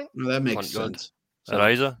one point? Well, that makes sense.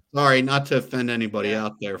 So, sorry, not to offend anybody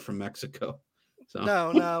out there from Mexico. So.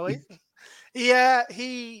 No. He's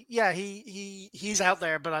out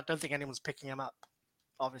there, but I don't think anyone's picking him up,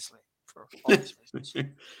 obviously, for obvious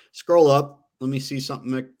reasons. Scroll up. Let me see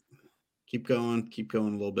something, Mick. Keep going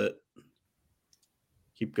a little bit.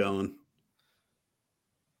 Keep going.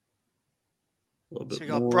 A little bit So you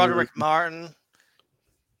got more. Broderick Martin.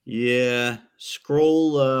 Yeah.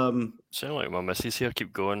 Scroll. Sound like my missus here.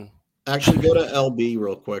 Keep going. Actually, go to LB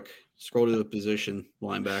real quick. Scroll to the position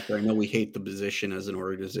linebacker. I know we hate the position as an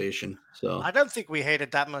organization. So I don't think we hate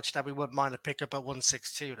it that much that we wouldn't mind a pickup at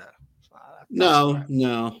 162, though. No.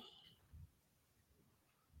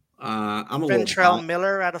 I'm a Ventrell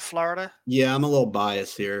Miller out of Florida. Yeah, I'm a little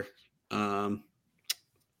biased here. I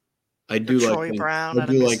do Troy Brown out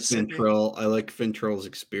of Mississippi. Ventrell. I like Ventrell's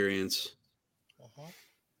experience.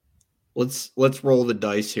 Let's roll the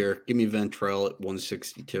dice here. Give me Ventrell at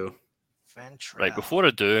 162. Ventrell. Right, before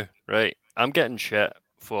I do, right, I'm getting shit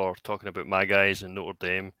for talking about my guys in Notre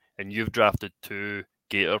Dame, and you've drafted 2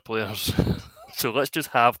 Gator players. So let's just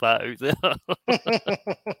have that out there.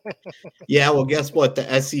 Yeah, well, guess what?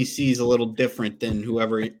 The SEC is a little different than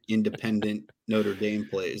whoever independent Notre Dame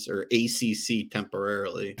plays, or ACC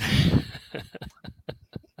temporarily.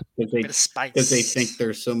 Because they think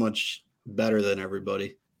they're so much better than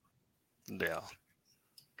everybody. Yeah.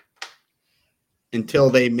 Until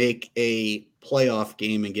they make a playoff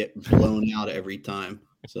game and get blown out every time.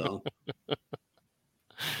 So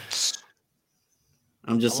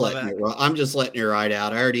I'm just letting it ride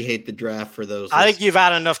out. I already hate the draft for those. I think you've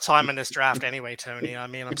had enough time in this draft anyway, Tony. I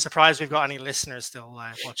mean, I'm surprised we've got any listeners still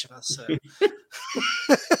watching us. So.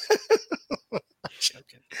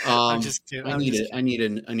 I'm just kidding. I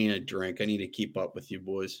need a drink. I need to keep up with you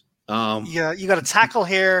boys. Yeah, you got a tackle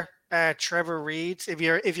here, Trevor Reed. If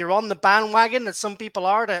you're on the bandwagon, that some people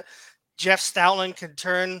are, that Jeff Stoutland can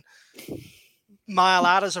turn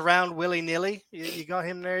Mile-Adas around willy-nilly. You got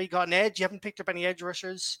him there. You got an edge. You haven't picked up any edge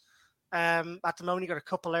rushers. At the moment, you got a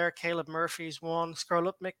couple there. Caleb Murphy's one. Scroll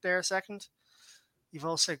up, Mick, there a second. You've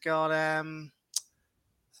also got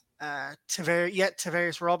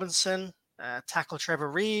Tavarius Robinson, tackle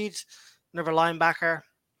Trevor Reed, another linebacker.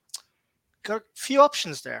 Got a few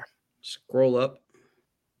options there. Scroll up.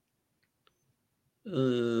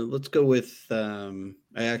 Let's go with. I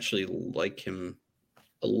actually like him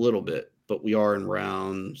a little bit, but we are in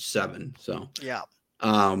round 7, so yeah.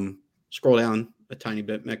 Scroll down a tiny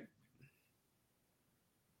bit, Mick.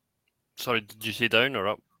 Sorry, did you say down or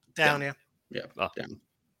up? Down, yeah. Yeah, down.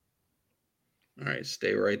 All right,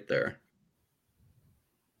 stay right there.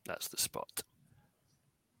 That's the spot.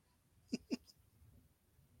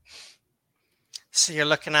 So you're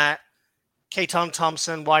looking at Keaton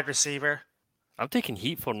Thompson, wide receiver. I'm taking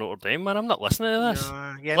heat for Notre Dame, man. I'm not listening to this.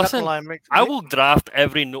 Yeah, listen, I will draft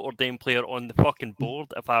every Notre Dame player on the fucking board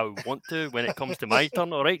if I want to when it comes to my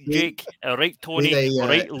turn. All right, Jake. All right, Tony. All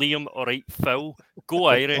right, Liam. All right, Phil. Go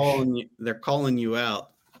Irish. They're calling you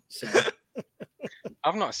out. So.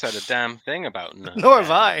 I've not said a damn thing about Notre Dame. Nor have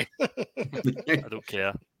I. I don't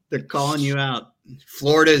care. They're calling you out.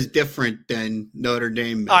 Florida is different than Notre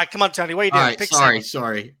Dame. All right, come on, Tony. What are you doing? All right,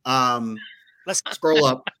 sorry. Let's scroll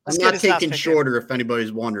up. I'm not taking shorter if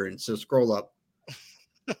anybody's wondering, so scroll up.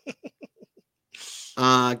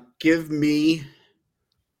 Give me.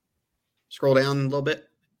 Scroll down a little bit.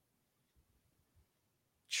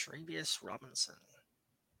 Tavius Robinson.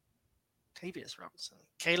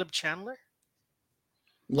 Caleb Chandler.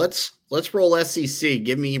 Let's roll SEC.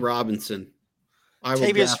 Give me Robinson. I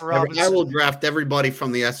will draft everybody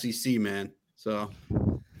from the SEC, man. So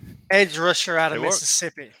edge rusher out of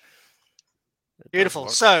Mississippi. Beautiful.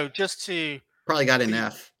 So just to probably got an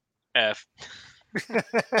F.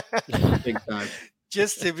 Big time.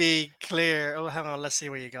 Just to be clear. Oh, hang on. Let's see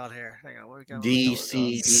what you got here. Hang on. Where we go?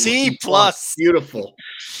 C+. Beautiful.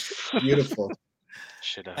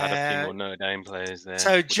 Should have had a few more Notre Dame players there.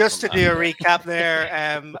 So just to do a recap there,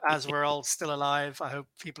 as we're all still alive, I hope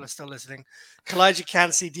people are still listening. Kalijah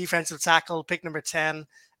Kancey, defensive tackle, pick number 10.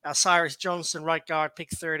 Cyrus Johnson, right guard, pick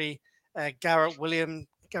 30. Garrett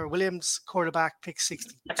Williams, quarterback, pick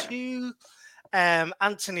 62.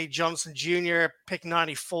 Anthony Johnson Jr., pick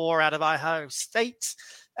 94 out of Ohio State.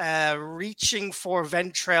 Reaching for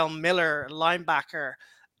Ventrell Miller, linebacker,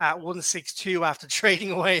 at 162 after trading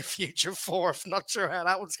away a future 4th. Not sure how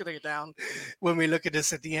that one's going to go down when we look at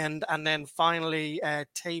this at the end. And then finally,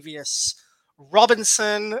 Tavius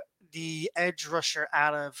Robinson, the edge rusher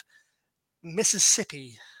out of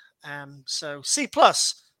Mississippi. So C+.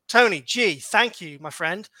 Tony G, thank you, my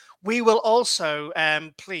friend. We will also,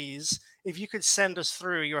 please, if you could send us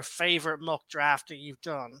through your favorite mock draft that you've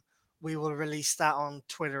done, we will release that on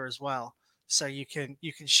Twitter as well. So you can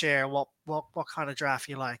share what kind of draft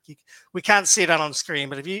you like. We can't see that on screen,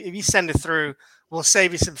 but if you send it through, we'll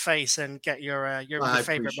save you some face and get your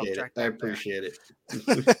favorite mock draft. I appreciate it.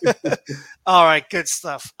 All right, good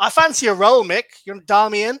stuff. I fancy a roll, Mick. You want to dial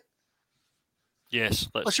me in? Yes.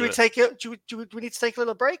 Should we take it? Do we need to take a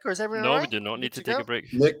little break, or is everyone all right? No, we do not need to take a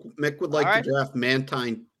break. Mick would like to draft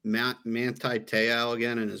Manti Te'o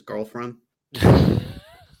again and his girlfriend.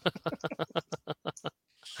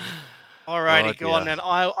 All righty, go on then.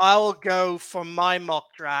 I will go for my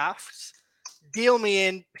mock draft. Deal me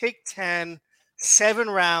in, pick 10, 7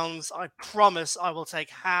 rounds. I promise I will take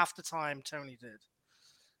half the time Tony did.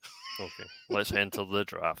 Okay, let's enter the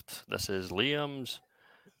draft. This is Liam's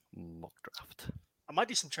mock draft. I might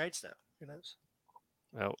do some trades though. Who knows?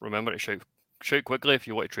 Well, remember to shout quickly if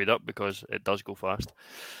you want to trade up because it does go fast.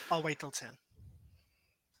 I'll wait till 10.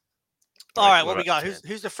 All right, what we got? 10.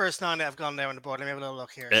 Who's the first 9 that have gone there on the board? Let me have a little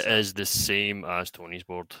look here. It is the same as Tony's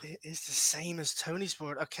board. It is the same as Tony's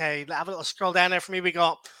board. Okay, have a little scroll down there for me. We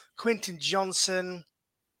got Quentin Johnson,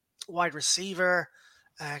 wide receiver.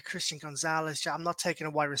 Christian Gonzalez. I'm not taking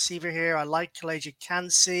a wide receiver here. I like Kalaji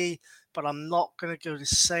Kansi, but I'm not going to go the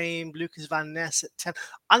same. Lucas Van Ness at 10.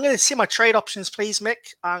 I'm going to see my trade options, please,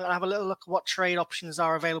 Mick. I'm going to have a little look at what trade options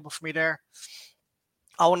are available for me there.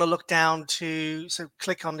 I want to look down to, so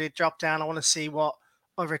click on the drop down. I want to see what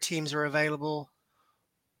other teams are available.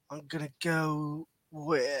 I'm going to go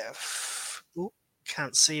with,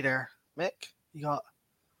 can't see there. Mick, you got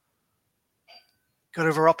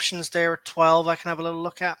over options there at 12. I can have a little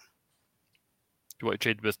look at. Do you want to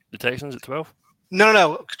trade with the Texans at 12?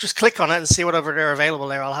 No. Just click on it and see whatever they're available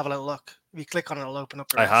there. I'll have a little look. If you click on it, it'll open up.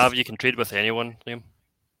 I have. You can trade with anyone, Liam.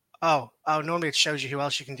 Oh, normally it shows you who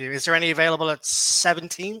else you can do. Is there any available at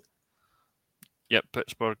 17? Yep,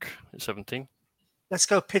 Pittsburgh at 17. Let's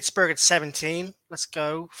go Pittsburgh at 17. Let's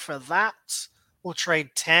go for that. We'll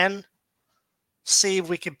trade 10. See if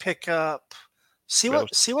we can pick up. See what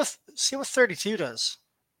 32 does.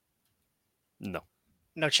 No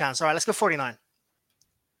chance. All right, let's go 49.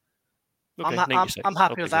 Okay, I'm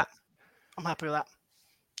happy with that. I'm happy with that.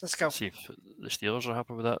 Let's go. See if the Steelers are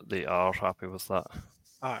happy with that. They are happy with that.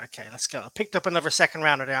 All right, okay, let's go. I picked up another second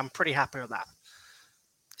rounder there. I'm pretty happy with that.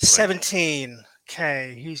 17.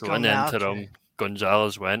 Okay, he's gone now. Okay.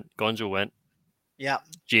 Gonzo went. Yeah.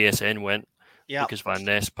 JSN went. Yeah. Lucas Van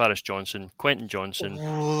Ness, Paris Johnson, Quentin Johnson,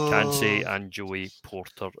 Kansey, and Joey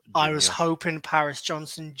Porter Jr. I was hoping Paris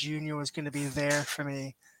Johnson Jr. was going to be there for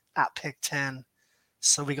me at pick 10.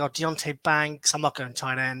 So we got Deontay Banks. I'm not going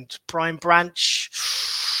tight end. Brian Branch.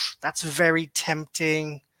 That's very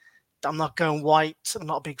tempting. I'm not going White. I'm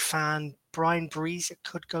not a big fan. Brian Breeze. It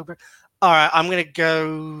could go. All right. I'm going to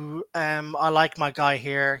go. I like my guy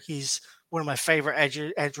here. He's one of my favorite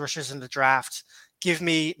edge rushers in the draft. Give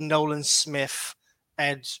me Nolan Smith,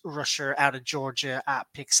 edge rusher out of Georgia at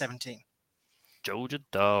pick 17. Georgia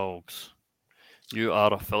Dogs. You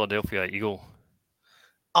are a Philadelphia Eagle.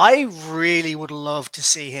 I really would love to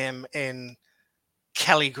see him in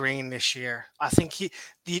Kelly Green this year. I think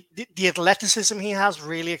the athleticism he has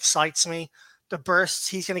really excites me. The bursts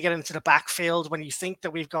he's going to get into the backfield when you think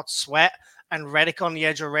that we've got Sweat and Reddick on the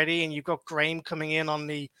edge already, and you've got Graham coming in on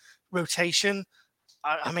the rotation.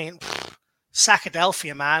 I mean,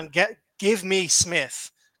 Sackadelphia, man. Give me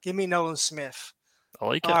Smith. Give me Nolan Smith. I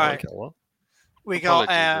like it. I like it a lot. We got.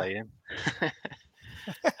 I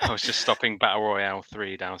was just stopping Battle Royale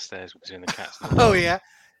 3 downstairs because in the cats. Oh yeah.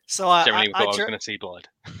 So generally I was going to see blood.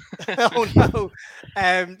 Oh no.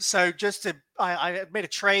 So just I made a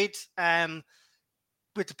trade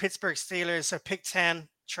with the Pittsburgh Steelers. So pick 10,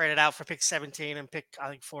 traded out for pick 17 and pick, I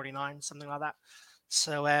think, 49, something like that.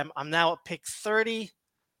 So I'm now at pick 30.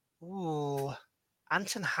 Ooh,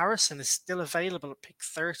 Anton Harrison is still available at pick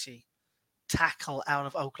 30. Tackle out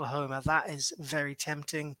of Oklahoma. That is very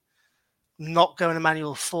tempting. Not going to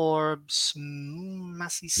Emmanuel Forbes.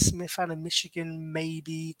 Massey Smith out of Michigan,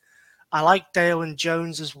 maybe. I like Dale and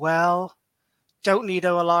Jones as well. Don't need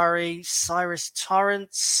Oalari. Cyrus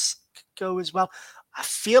Torrance could go as well. I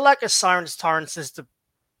feel like a Cyrus Torrance is the...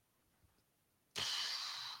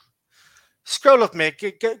 Scroll up,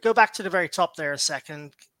 Mick. Go back to the very top there a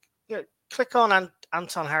second. Click on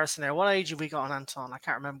Anton Harrison there. What age have we got on Anton? I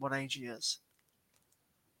can't remember what age he is.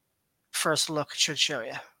 First look should show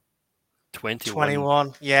you.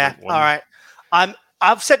 21. Yeah. 21. All right.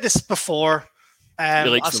 I've said this before. You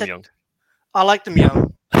like them young. I like them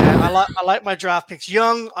young. I like my draft picks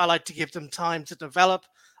young. I like to give them time to develop.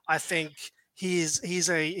 I think he's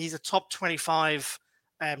a top 25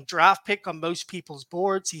 draft pick on most people's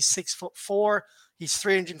boards. He's 6'4". He's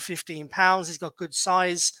 315 pounds. He's got good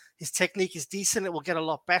size. His technique is decent. It will get a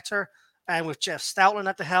lot better. And with Jeff Stoutland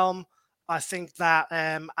at the helm, I think that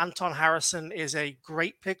Anton Harrison is a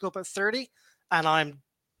great pickup at 30. And I'm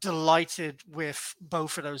delighted with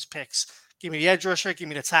both of those picks. Give me the edge rusher. Give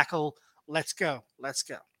me the tackle. Let's go.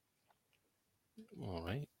 All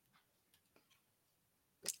right.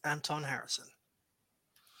 Anton Harrison.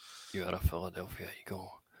 You are a Philadelphia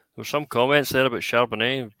Eagle. There's some comments there about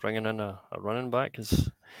Charbonnet bringing in a running back.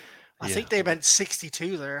 I think they meant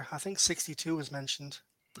 62 there. I think 62 was mentioned.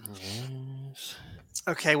 Yes.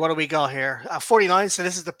 Okay, what do we got here? 49. So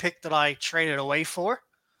this is the pick that I traded away for.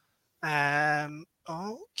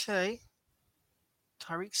 Okay.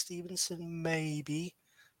 Tyreek Stevenson, maybe.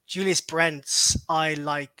 Julius Brents. I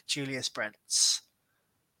like Julius Brents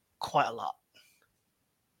quite a lot.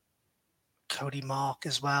 Cody Mock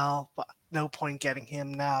as well, but no point getting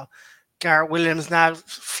him now. Garrett Williams now.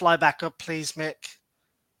 Fly back up, please, Mick.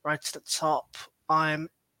 Right to the top. I'm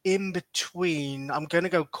in between. I'm going to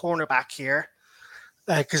go cornerback here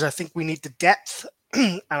because I think we need the depth,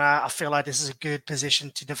 and I feel like this is a good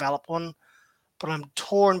position to develop one. But I'm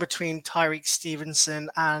torn between Tyreek Stevenson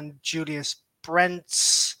and Julius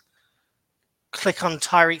Brents. Click on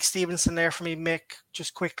Tyreek Stevenson there for me, Mick.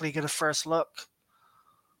 Just quickly get a first look.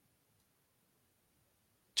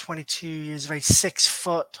 22 years of age, 6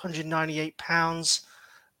 foot, 198 pounds.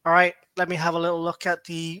 All right, let me have a little look at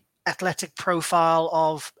the athletic profile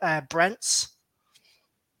of Brents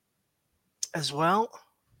as well.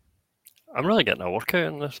 I'm really getting a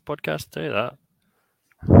workout in this podcast, tell you that.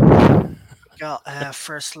 Got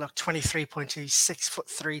first look, 23.2,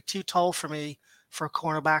 6'3", too tall for me for a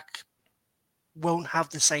cornerback. Won't have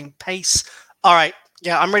the same pace. All right,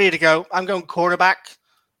 yeah, I'm ready to go. I'm going cornerback.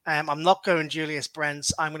 I'm not going Julius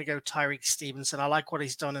Brents. I'm going to go Tyreek Stevenson. I like what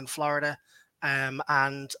he's done in Florida. And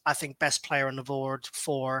I think best player on the board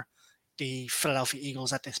for the Philadelphia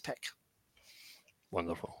Eagles at this pick.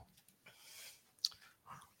 Wonderful.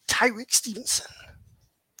 Tyreek Stevenson.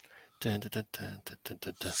 There we go.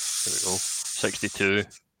 62.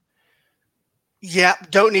 Yeah,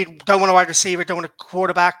 don't want a wide receiver, don't want a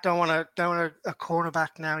quarterback, don't want a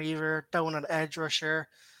cornerback now either. Don't want an edge rusher.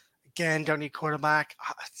 Again, don't need quarterback.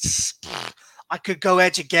 I could go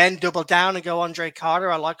edge again, double down and go Andre Carter.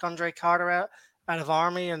 I like Andre Carter out of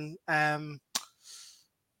Army, and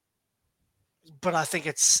but I think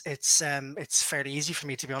it's fairly easy for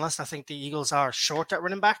me, to be honest. I think the Eagles are short at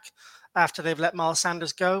running back after they've let Miles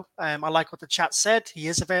Sanders go. I like what the chat said. He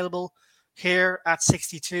is available here at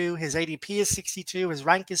 62. His ADP is 62. His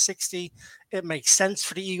rank is 60. It makes sense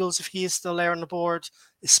for the Eagles if he is still there on the board,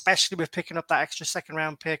 especially with picking up that extra second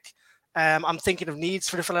round pick. I'm thinking of needs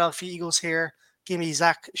for the Philadelphia Eagles here. Give me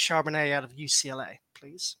Zach Charbonnet out of UCLA,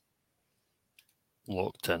 please.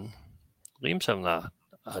 Locked in. Liam's having a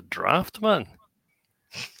draft, man.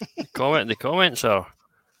 The comments are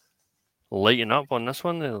lighting up on this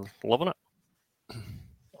one. They're loving it.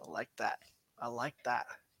 I like that.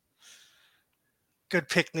 Good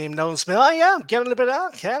pick name, Nolan Smith. Oh yeah, I'm getting a bit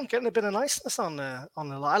of niceness on the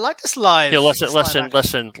line. I like this live. Hey,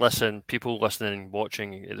 listen, people listening,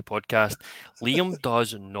 watching the podcast. Liam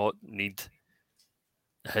does not need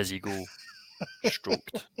his ego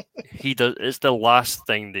stroked. He does. It's the last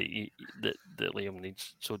thing that Liam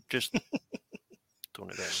needs. So just tone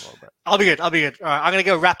it down a little bit. I'll be good. All right, I'm gonna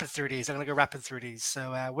go rapid through these.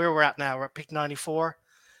 So where we're at now, we're at pick 94.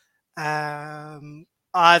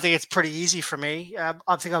 I think it's pretty easy for me. I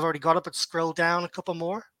think I've already got it, but scroll down a couple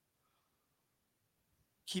more.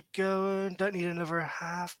 Keep going. Don't need another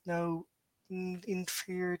half. No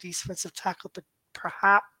inferior defensive tackle, but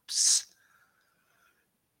perhaps.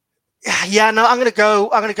 Yeah, no, I'm gonna go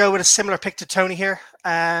with a similar pick to Tony here.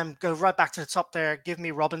 Go right back to the top there. Give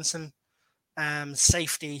me Robinson,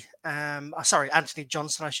 safety. Anthony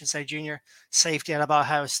Johnson, I should say, junior safety out of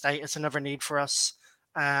Ohio State. It's another need for us.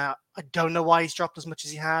 I don't know why he's dropped as much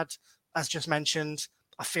as he had, as just mentioned.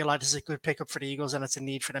 I feel like this is a good pickup for the Eagles, and it's a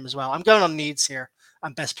need for them as well. I'm going on needs here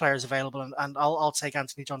and best players available, and I'll take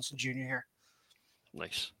Anthony Johnson Jr. here.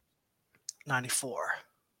 Nice. 94.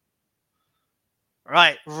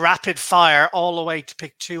 Right, rapid fire all the way to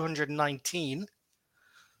pick 219.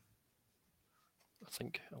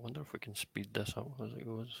 I wonder if we can speed this up as it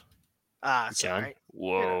goes. It's all right.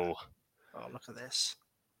 Whoa. Oh, look at this.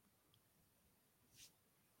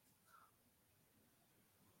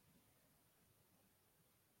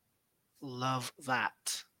 Love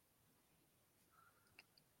that.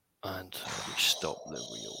 And we stop the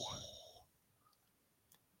wheel.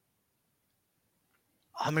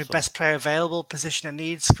 How many best player available? Position of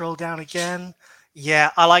need. Scroll down again.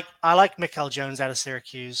 Yeah, I like Mikael Jones out of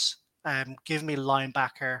Syracuse. Give me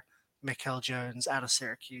linebacker Mikael Jones out of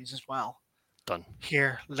Syracuse as well. Done.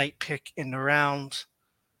 Here, late pick in the round.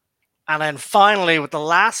 And then finally, with the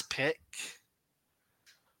last pick,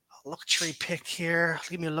 a luxury pick here.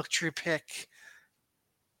 Give me a luxury pick.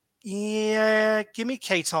 Yeah, give me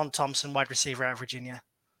Keaton Thompson, wide receiver out of Virginia.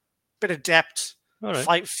 Bit of depth. All right.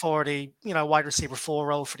 Fight for the wide receiver 4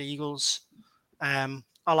 role for the Eagles. I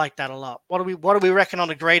like that a lot. What do we reckon on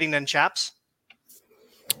the grading then, chaps?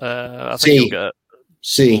 I think you'll get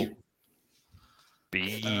C.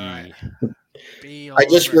 B. Right. B. I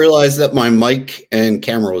just realized that my mic and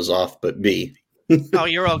camera was off, but B. Oh,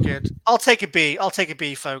 you're all good. I'll take a B,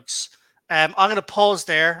 folks. I'm going to pause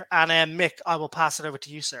there, and Mick, I will pass it over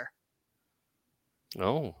to you, sir.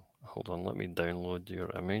 Oh, hold on. Let me download your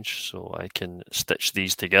image so I can stitch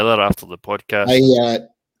these together after the podcast.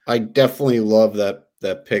 I definitely love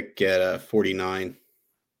that pick at 49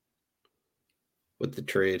 with the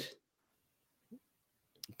trade.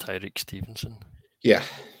 Tyreek Stevenson. Yeah.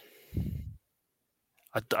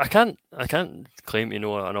 I can't claim to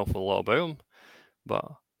know an awful lot about him, but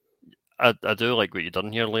I do like what you've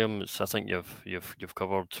done here, Liam. I think you've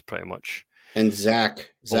covered pretty much. And Zach's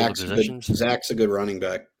a good running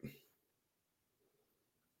back.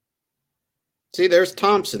 See, there's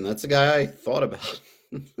Thompson. That's the guy I thought about.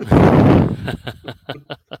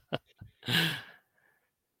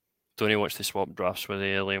 Don't you watch the swap drafts with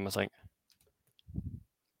Liam, I think?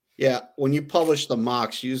 Yeah, when you publish the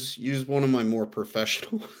mocks, use one of my more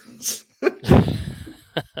professional ones.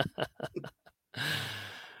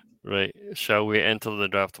 Right. Shall we enter the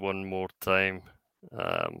draft one more time?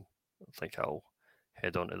 I think I'll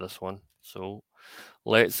head on to this one. So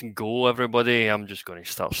let's go, everybody. I'm just going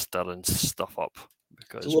to start stirring stuff up.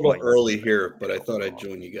 Because it's a little early here, but I thought I'd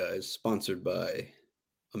join you guys. Sponsored by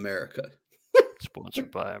America.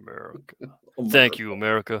 Sponsored by America. Thank you,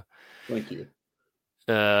 America. Thank you.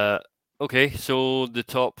 Okay, so the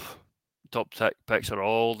top picks are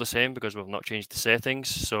all the same because we've not changed the settings.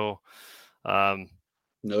 So,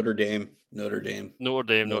 Notre Dame.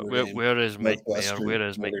 Where is Mike Mayer? Where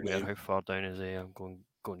is Mike Mayer? How far down is he? I'm going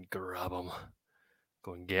and grab him.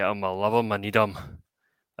 Go and get him. I love him. I need him.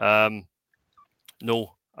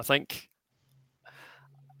 No, I think.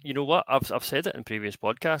 You know what? I've said it in previous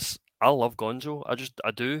podcasts. I love Gonzo.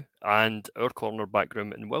 I do. And our cornerback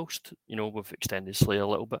room, and whilst, we've extended Slayer a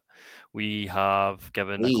little bit, we have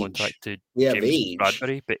given a contract to James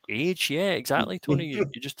Bradbury. But age, yeah, exactly, Tony. you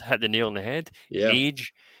just hit the nail on the head. Yeah.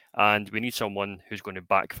 Age, and we need someone who's going to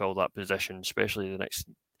backfill that position, especially the next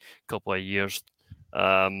couple of years.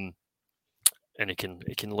 And he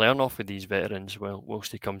can learn off of these veterans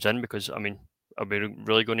whilst he comes in, because, are we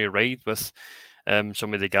really going to ride with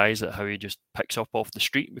some of the guys that how he just picks up off the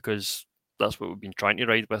street, because that's what we've been trying to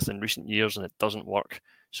ride with in recent years and it doesn't work.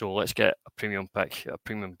 So let's get a premium pick, a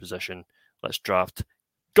premium position. Let's draft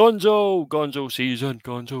Gonzo season.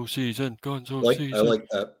 I like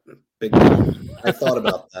that. Big time. I thought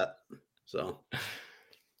about that. So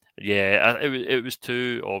yeah, it was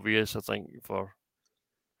too obvious, I think, for.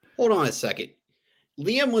 Hold on a second.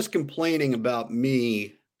 Liam was complaining about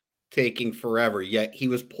me taking forever, yet he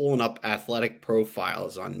was pulling up athletic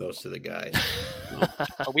profiles on most of the guys.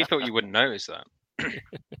 We thought you wouldn't notice that.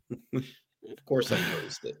 Of course I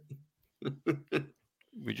noticed it.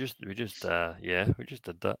 we just did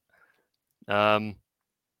that. I've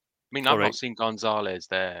not seen Gonzalez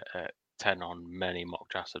there at 10 on many mock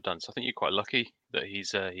drafts I've done, so I think you're quite lucky that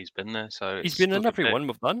he's been there. So he's been in every one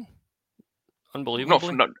we've done.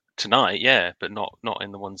 Unbelievable. Not tonight, yeah, but not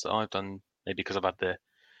in the ones that I've done. Maybe because I've had the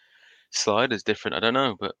sliders different. I don't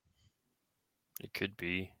know, but it could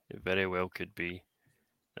be. It very well could be.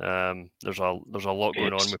 There's a lot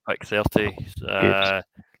going on with pick 30. There's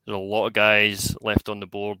a lot of guys left on the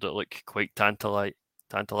board that look quite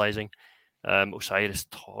tantalizing. Osiris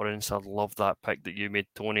Torrance, I love that pick that you made,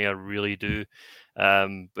 Tony. I really do.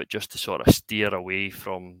 But just to sort of steer away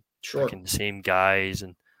from picking the same guys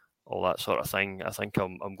and all that sort of thing, I think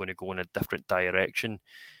I'm going to go in a different direction.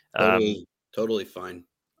 Totally fine.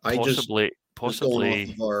 Possibly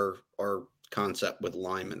going off of our concept with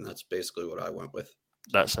Lyman. That's basically what I went with.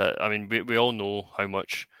 That's it. We all know how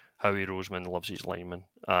much Howie Roseman loves his linemen,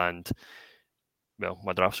 and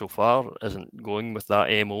my draft so far isn't going with that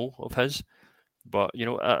MO of his. But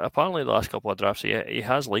apparently the last couple of drafts he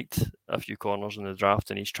has liked a few corners in the draft,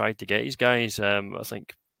 and he's tried to get his guys. I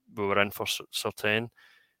think we were in for S4e04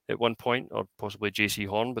 at one point, or possibly JC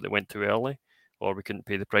Horn, but they went too early, or we couldn't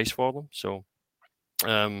pay the price for them. So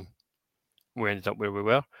we ended up where we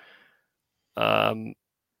were.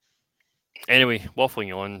 Anyway,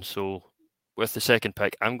 waffling on. So with the second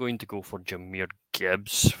pick, I'm going to go for Jahmyr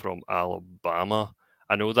Gibbs from Alabama.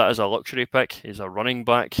 I know that is a luxury pick. He's a running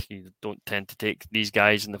back. You don't tend to take these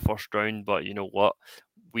guys in the first round, but you know what?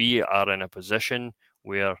 We are in a position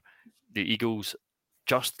where the Eagles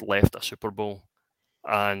just left a Super Bowl,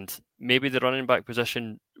 and maybe the running back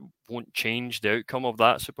position won't change the outcome of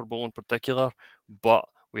that Super Bowl in particular, but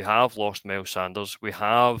we have lost Miles Sanders. We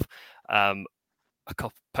have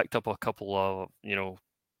picked up a couple of,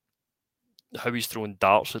 how he's throwing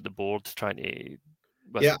darts at the board trying to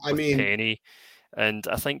with Penny. And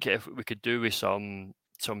I think if we could do with some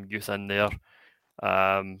youth in there,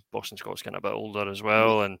 Boston Scott's getting a bit older as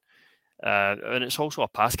well, and it's also a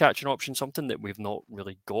pass catching option, something that we've not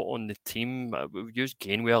really got on the team. We've used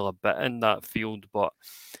Gainwell a bit in that field, but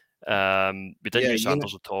We didn't use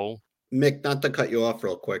Sanders at all. Mick, not to cut you off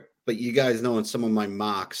real quick, but you guys know in some of my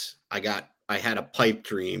mocks, I had a pipe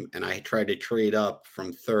dream, and I tried to trade up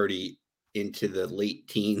from 30 into the late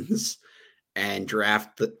teens and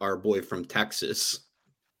draft our boy from Texas.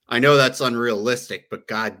 I know that's unrealistic, but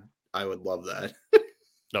God, I would love that.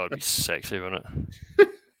 That would be sexy, wouldn't it?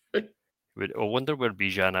 I wonder where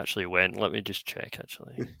Bijan actually went. Let me just check,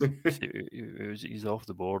 actually. He's off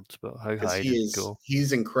the board, but how high did he go?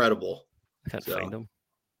 He's incredible. I can't find him.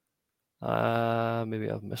 Maybe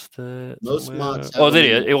I've missed it. Most mocks. Oh, there he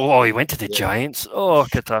is. Oh, he went to the Giants. Oh,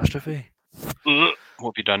 catastrophe. What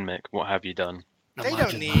have you done, Mick? What have you done? They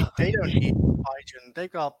don't need Bijan.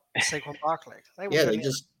 They've got Saquon Barkley.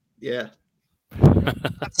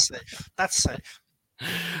 That's safe.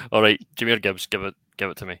 All right, Jahmyr Gibbs, give it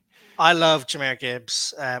to me. I love Jahmyr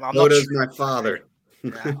Gibbs. So does my father.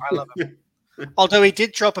 Yeah, I love him. Although he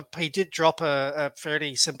did drop a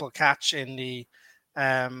fairly simple catch in the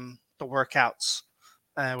workouts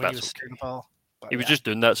when he was scoring the ball. But, he was just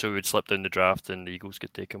doing that so he would slip down the draft and the Eagles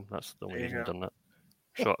could take him. That's the only reason he's done that.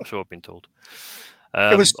 So I've been told.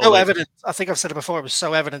 It was so evident. I think I've said it before. It was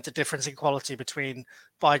so evident the difference in quality between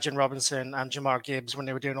Bijan Robinson and Jahmyr Gibbs when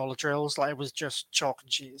they were doing all the drills. Like, it was just chalk and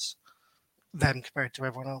cheese. Them compared to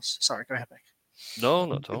everyone else. Sorry, go ahead, Mick. No,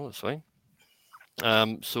 not at all. That's fine.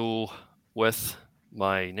 So with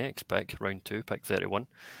my next pick, round 2, pick 31,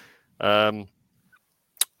 I've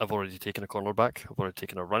already taken a cornerback. I've already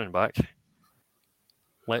taken a running back.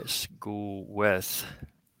 Let's go with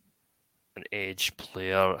an edge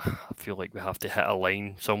player. I feel like we have to hit a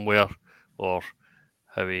line somewhere, or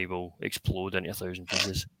how he will explode into 1,000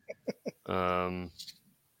 pieces.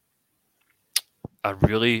 I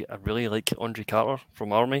really like Andre Carter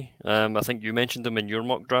from Army. I think you mentioned him in your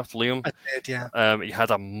mock draft, Liam. I did, yeah. He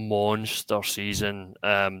had a monster season,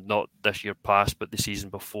 not this year past, but the season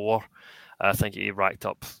before. I think he racked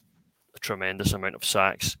up a tremendous amount of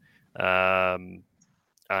sacks. And,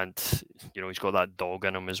 he's got that dog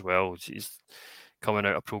in him as well. He's coming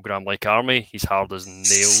out of a program like Army. He's hard as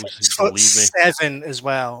nails. 6'7" as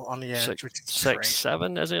well on the edge.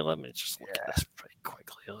 6'7", is he? Let me just look at this pretty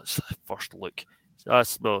quickly. Let's first look.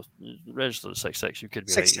 That's registered at 6'6". You could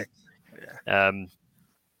be 6'6". right.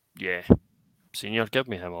 Yeah. Senior, give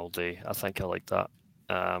me him all day. I think I like that.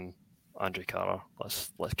 Andre Carter.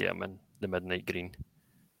 Let's get him in the midnight green.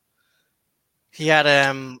 He had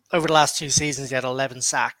over the last 2 seasons, he had 11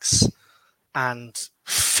 sacks and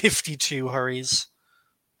 52 hurries.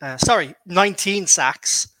 19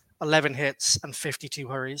 sacks, 11 hits, and 52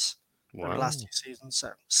 hurries over the last 2 seasons.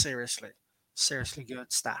 So seriously good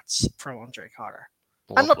stats from Andre Carter.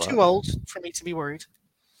 I'm not too old for me to be worried.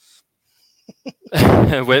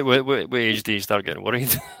 What age do you start getting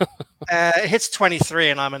worried? It hits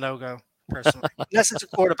 23 and I'm a no-go, personally. Unless it's a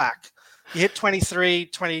quarterback. You hit 23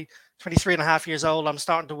 and a half years old, I'm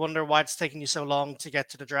starting to wonder why it's taking you so long to get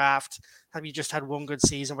to the draft. Have you just had one good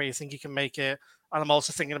season where you think you can make it? And I'm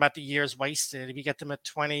also thinking about the years wasted. If you get them at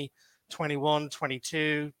 20, 21,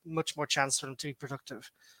 22, much more chance for them to be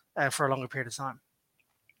productive for a longer period of time.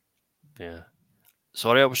 Yeah.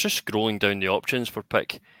 Sorry, I was just scrolling down the options for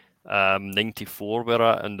pick 94 we're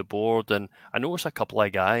at on the board, and I noticed a couple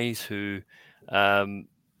of guys who have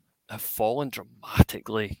fallen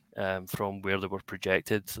dramatically from where they were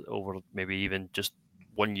projected over maybe even just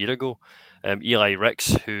 1 year ago. Eli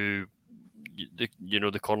Ricks, who, the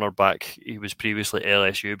cornerback, he was previously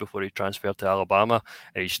LSU before he transferred to Alabama,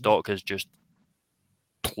 and his stock has just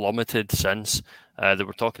plummeted since. They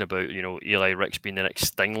were talking about, Eli Ricks being the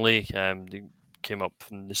next Stingley. They came up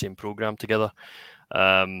in the same program together.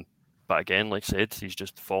 But again, like I said, he's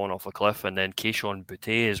just fallen off a cliff. And then Kayshon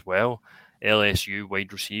Boutte as well, LSU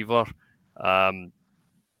wide receiver,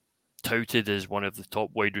 touted as one of the top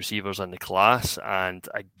wide receivers in the class, and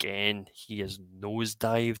again he has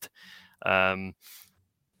nosedived.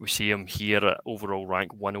 We see him here at overall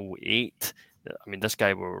rank 108. I mean, this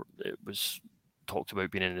guy it was talked about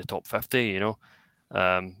being in the top 50,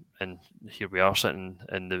 and here we are sitting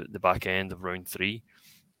in the back end of round 3.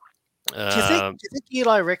 Do you think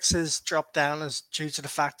Eli Ricks has dropped down as due to the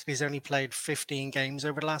fact that he's only played 15 games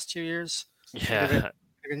over the last 2 years? Yeah.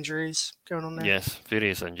 Injuries going on there? Yes,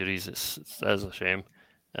 various injuries. It's a shame.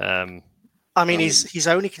 He's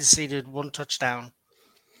only conceded 1 touchdown.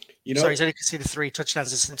 So he's only conceded 3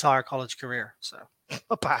 touchdowns his entire college career. So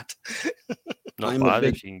not bad. Not bad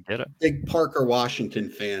if you can get it. Big Parker Washington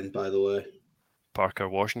fan, by the way. Parker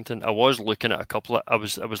Washington. I was looking at a couple of. I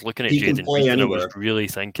was looking at Jaden Reed, and I was really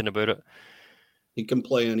thinking about it. He can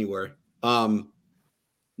play anywhere.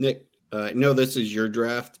 Nick, No, this is your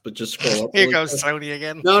draft, but just scroll up. Here goes Tony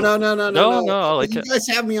again. No. I like you guys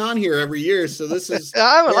have me on here every year, so this is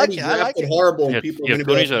I like it. I like it. Horrible, and people are going to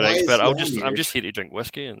be Tony's like, our "Why is expert. he on I'm here?" just here to drink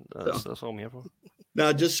whiskey, and that's all I'm here for.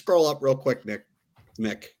 No, just scroll up real quick, Mick.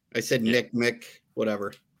 I said Nick, Mick,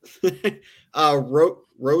 whatever.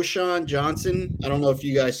 Roshan Johnson. I don't know if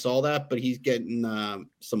you guys saw that, but he's getting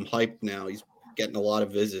some hype now. He's getting a lot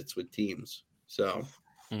of visits with teams. So,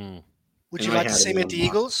 would you like to see him at the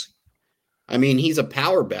Eagles? I mean, he's a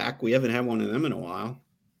power back. We haven't had one of them in a while.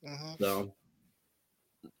 So,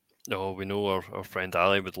 no, we know our friend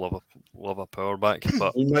Ali would love a power back,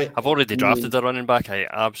 but I've already drafted a running back. I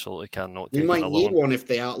absolutely cannot. We might need one if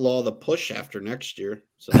they outlaw the push after next year.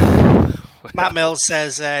 So. Matt Mills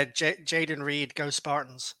says, "Jaden Reed, go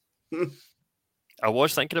Spartans." I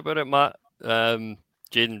was thinking about it, Matt.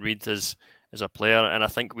 Jaden Reed is a player, and I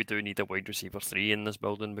think we do need a wide receiver 3 in this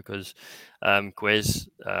building because Quez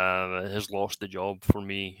has lost the job for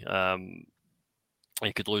me.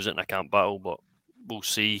 He could lose it in a camp battle, but we'll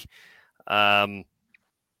see. I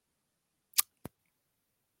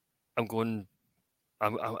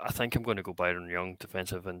think I'm going to go Byron Young,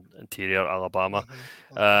 defensive and interior, Alabama.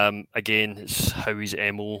 Again, it's Howie's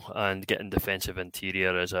MO, and getting defensive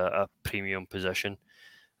interior is a premium position.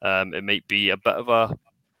 It might be a bit of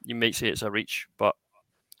you might say it's a reach, but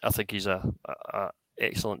I think he's a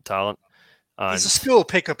excellent talent. And he's a school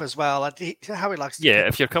pickup as well. Howie likes to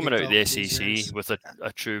if you're coming out of the SEC with a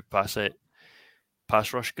true pass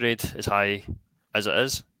rush grade as high as it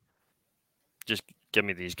is, just give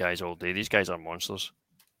me these guys all day. These guys are monsters.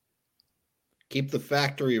 Keep the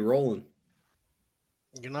factory rolling.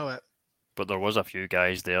 You know it. But there was a few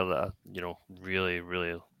guys there that really,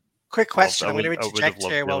 really. Quick question. I'm going to interject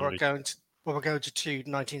here while we're going to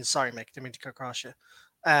 219. Sorry, Mick. Didn't mean to cut across you.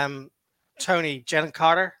 Tony, Jalen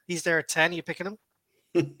Carter. He's there at 10. You picking him?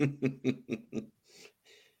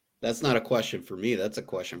 That's not a question for me. That's a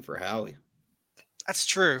question for Howie. That's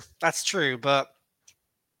true. But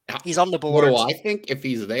he's on the board. What do I think if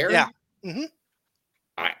he's there? Yeah.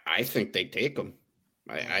 I think they take him.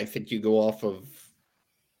 I think you go off of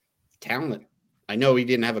talent. I know he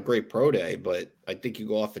didn't have a great pro day, but I think you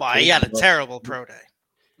go off. He had a terrible pro day.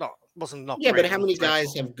 Wasn't yeah, but how many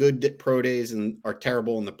guys have good pro days and are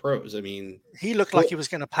terrible in the pros? I mean, he looked like he was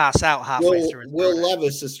going to pass out halfway through. Will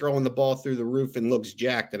Levis is throwing the ball through the roof and looks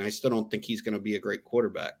jacked, and I still don't think he's going to be a great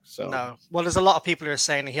quarterback. So no. Well, there's a lot of people who are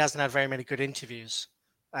saying he hasn't had very many good interviews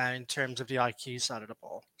in terms of the IQ side of the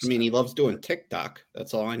ball. So. I mean, he loves doing TikTok.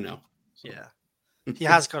 That's all I know. So. Yeah, he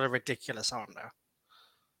has got a ridiculous arm though.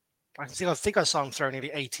 I think I saw him throw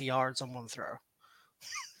nearly 80 yards on one throw.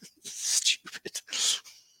 Stupid.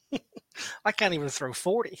 I can't even throw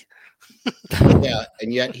 40. Yeah,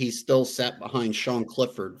 and yet he still sat behind Sean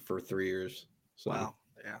Clifford for 3 years. So. Wow.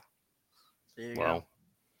 Yeah. There you go.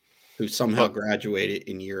 Who somehow graduated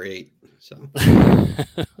in year 8. So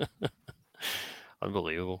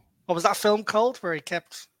unbelievable. What was that film called where he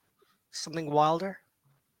kept something Wilder?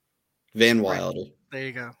 Van Wilder. There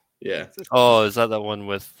you go. Yeah. Oh, is that the one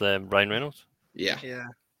with Ryan Reynolds? Yeah.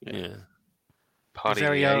 Party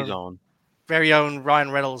liaison. Very own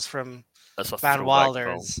Ryan Reynolds from Van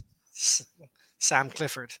Wilder's Sam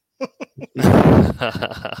Clifford. There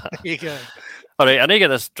you go. All right, I need to get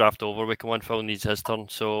this draft over. We can one. Phil needs his turn.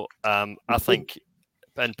 So I think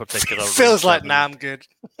in particular, feels like I'm good.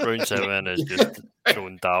 Round 7 is just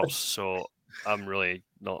throwing darts. So I'm really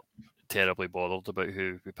not terribly bothered about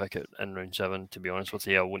who we pick it in round 7. To be honest with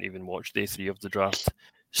you, I won't even watch day 3 of the draft.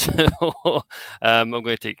 So I'm going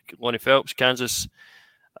to take Lonnie Phelps, Kansas,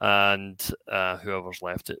 and whoever's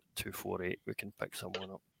left at 248, we can pick someone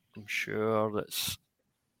up. I'm sure that's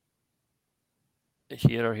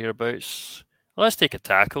here or hereabouts. Let's take a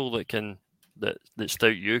tackle that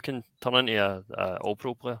Stout you can turn into a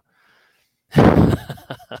all-pro player.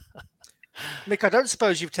 Mick, I don't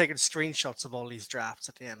suppose you've taken screenshots of all these drafts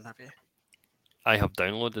at the end, have you? I have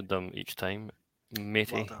downloaded them each time,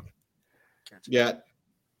 matey. Well done. Good. Yeah.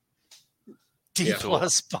 D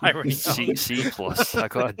plus Byron Young. C plus. I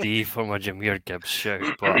got a D for my Jahmyr Gibbs shout,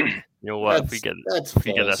 but you know what? If we get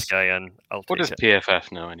this guy in, I'll take it. What does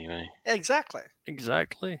PFF know anyway? Exactly.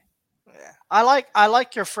 Yeah. I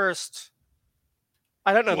like your first.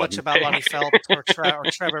 I don't know much about Lonnie Phelps or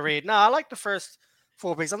Trevor Reed. No, I like the first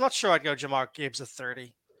 4 picks. I'm not sure I'd go Jahmyr Gibbs at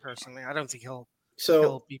 30 personally. I don't think he'll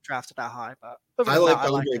be drafted that high. But I like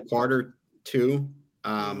Andre Carter too.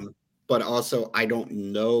 But also, I don't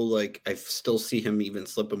know. Like, I still see him even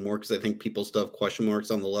slipping more because I think people still have question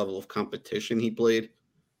marks on the level of competition he played.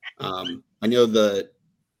 I know the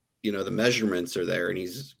measurements are there, and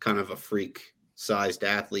he's kind of a freak-sized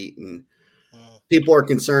athlete, and people are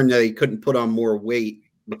concerned that he couldn't put on more weight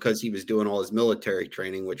because he was doing all his military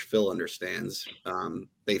training, which Phil understands.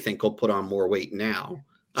 They think he'll put on more weight now.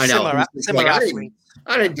 I know. Similar athlete.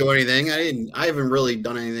 I didn't do anything. I haven't really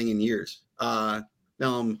done anything in years. Now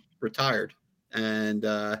I'm retired. And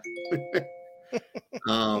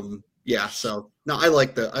yeah, so no, I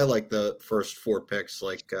like the first 4 picks,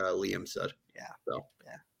 like Liam said. Yeah. So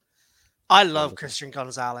yeah. I love Christian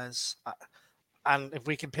Gonzalez. And if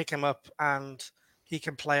we can pick him up and he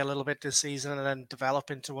can play a little bit this season and then develop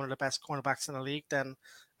into one of the best cornerbacks in the league, then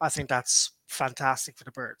I think that's fantastic for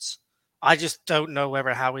the Birds. I just don't know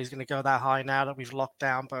how he's going to go that high now that we've locked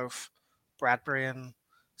down both Bradbury and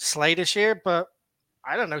Slay this year, but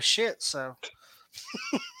I don't know shit, so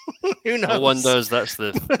who knows? No one does. That's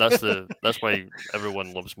why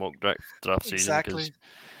everyone loves mock draft season, because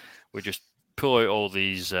we just pull out all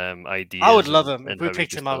these ideas. I would love him. If we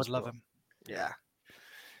picked him, I would love him. Yeah.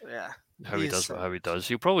 How he does how he does.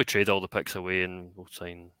 He'll probably trade all the picks away and we'll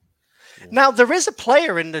sign. Yeah. Now, there is a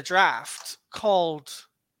player in the draft called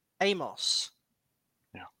Amos.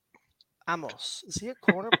 Yeah. Amos. Is he a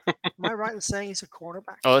cornerback? Am I right in saying he's a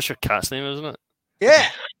cornerback? Oh, that's your cat's name, isn't it? Yeah.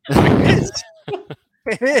 It is.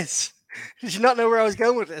 It is. Did you not know where I was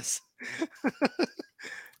going with this?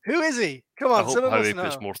 Who is he? Come on, I hope Howie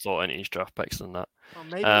puts more thought into his draft picks than that.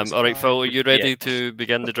 All right, Phil, are you ready to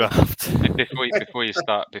begin the draft? Before you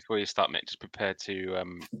start, Mick, just prepare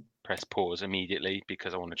to press pause immediately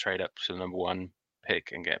because I want to trade up to the number 1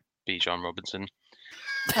 pick and get Bijan Robinson.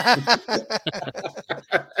 I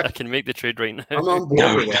can make the trade right now. I'm on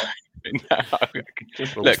board with that.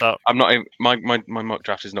 Look, I'm not. My mock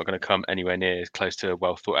draft is not going to come anywhere near as close to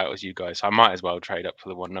well thought out as you guys. So I might as well trade up for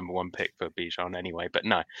the number 1 pick for Bijan anyway. But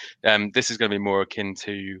no, this is going to be more akin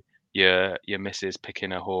to your missus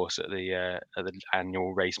picking a horse at the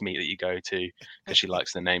annual race meet that you go to because she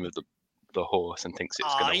likes the name of the horse and thinks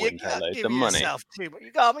it's going to win her loads of money. Too, but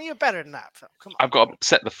you're better than that, Phil. Come on. I've got to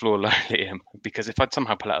set the floor lowly, Liam, because if I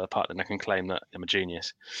somehow pull out of the park, then I can claim that I'm a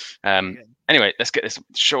genius. Anyway, let's get this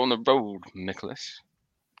show on the road, Nicholas.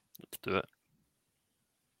 Let's do it.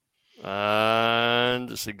 And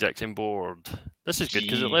it's the exact same board. This is good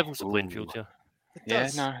because it levels the playing field here. Yeah,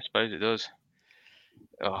 no, I suppose it does.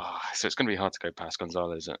 Oh, so it's going to be hard to go past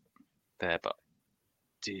Gonzalez there, but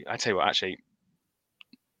I tell you what, actually.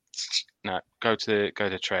 No, go to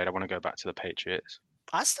trade. I want to go back to the Patriots.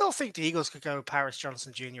 I still think the Eagles could go Paris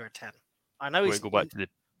Johnson Jr. at 10. I know he's go back to the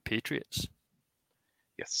Patriots.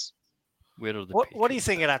 Yes. Where are the What do you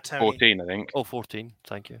think of that, Tony? 14, I think. Oh, 14.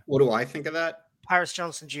 Thank you. What do I think of that? Paris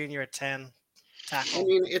Johnson Jr. at 10. Tackle. I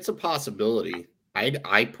mean, it's a possibility.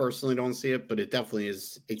 I personally don't see it, but it definitely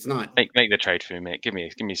is. It's not. Make the trade for me, mate. Give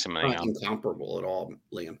me something else. Incomparable at all,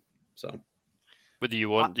 Liam. So. What do you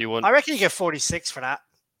want? I reckon you get 46 for that.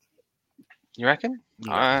 You reckon?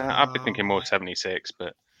 I'd be thinking more 76,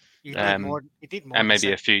 but you need more. And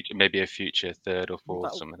maybe a future third or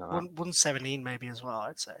fourth, something like that. 117 maybe as well,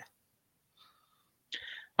 I'd say.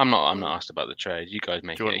 I'm not asked about the trade. You guys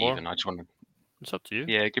make it even. I just want to. It's up to you.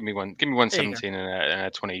 Yeah, give me 117 and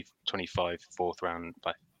a 25 fourth rounder.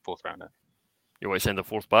 You want to send a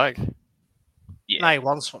fourth back? Yeah. No, he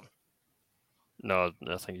wants one. No,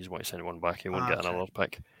 I think he's want to send one back. He won't get another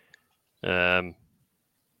pick.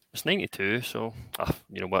 It's 92, so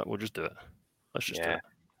you know what? We'll just do it. Let's just do it.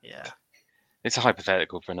 Yeah. It's a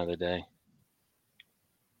hypothetical for another day.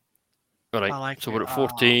 All right, so we're at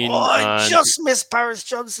 14. I just missed Paris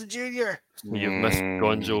Johnson Jr. You've missed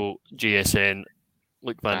Gonzo, JSN,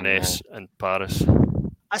 Luke Van Ness, and Paris.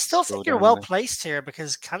 I still think you're well placed here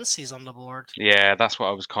because Cansey's on the board. Yeah, that's what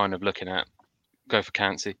I was kind of looking at. Go for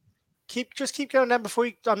Cansey. Just keep going down before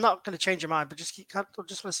you. I'm not going to change your mind, but just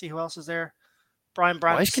want to see who else is there. Brian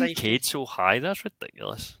Branch. Why is Kincaid so high? That's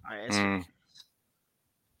ridiculous.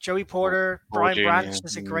 Joey Porter, Brian Branch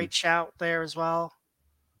is a great shout there as well.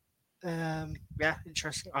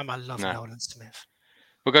 Interesting. I love Nolan Smith.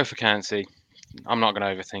 We'll go for Cansey. I'm not going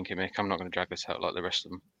to overthink it, Mick. I'm not going to drag this out like the rest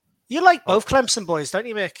of them. You like both Clemson boys, don't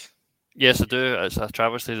you, Mick? Yes, I do. It's a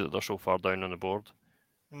travesty that they're so far down on the board.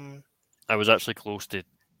 I was actually close to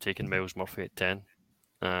taking Miles Murphy at 10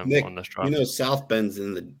 Mick, on this draft. You know South Bend's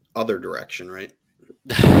in the other direction, right?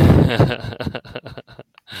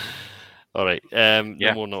 All right.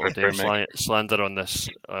 No more not to slander on this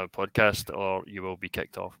podcast, or you will be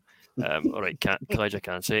kicked off. All right. Elijah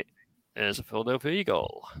Cansey is a Philadelphia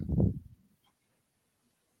Eagle.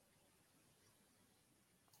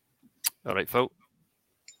 All right, Phil.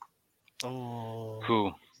 Oh.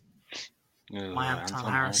 Cool. My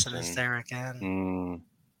Anton Harrison is there again.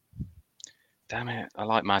 Damn it. I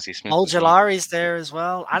like Mazzy Smith. Ojolari's there as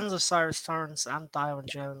well. And Osiris Torrance and Dion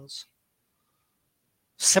Jones.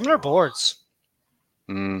 Similar boards.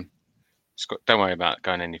 Don't worry about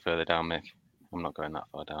going any further down, Mick. I'm not going that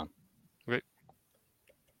far down. Right.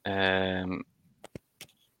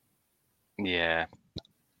 Yeah.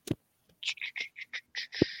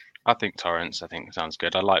 I think Torrance. I think sounds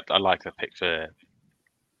good. I like the pick for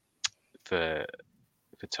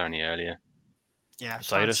Tony earlier. Yeah,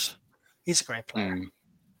 Cyrus. He's a great player.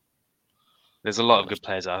 There's a lot of good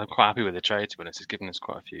players. I'm quite happy with the trade, to be honest. It's given us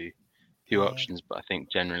quite a few options, but I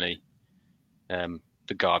think generally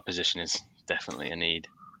the guard position is definitely a need.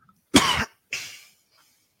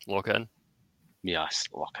 Lock it in. Yes,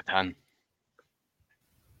 lock it in.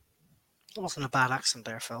 It wasn't a bad accent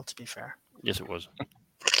there, Phil, to be fair. Yes, it was.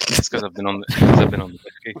 It's because I've been on the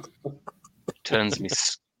whiskey. Turns me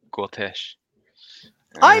Scottish.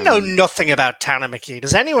 I know nothing about Tanner McKee.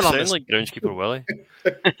 Does anyone on Sound this? like groundskeeper Willie.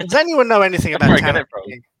 Does anyone know anything about Tanner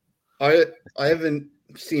McKee? I haven't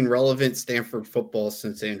seen relevant Stanford football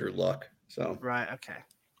since Andrew Luck. So right, okay.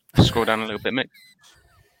 Scroll down a little bit, Mick.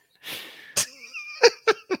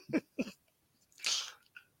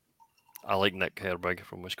 I like Nick Herbig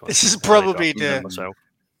from Wisconsin. This is probably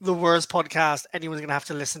the worst podcast anyone's going to have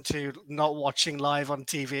to listen to not watching live on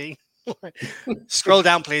TV. Scroll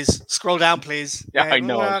down, please. Scroll down, please. Yeah, I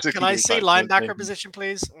know. Can I see linebacker position,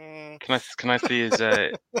 please? Can I see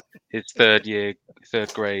his third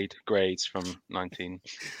grade grades from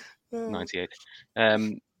 1998?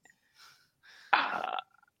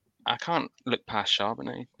 I can't look past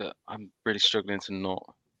Charbonnet, but I'm really struggling to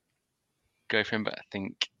not go for him. But I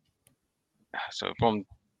think so from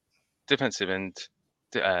defensive end,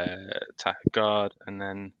 guard, and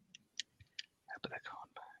then but I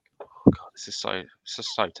can't back. Oh god, this is so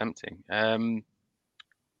tempting.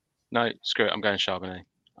 No, screw it. I'm going Charbonnet.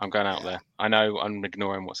 I'm going out there. I know I'm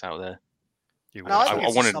ignoring what's out there. I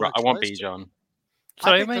want Bijan.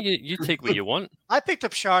 Sorry, mate, you take what you want. I picked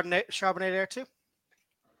up Charbonnet there too.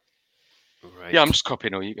 Right. Yeah, I'm just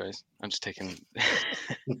copying all you guys. I'm just taking.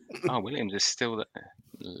 Oh, Williams is still there.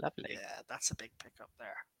 Lovely. Yeah, that's a big pickup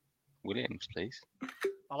there. Williams, please.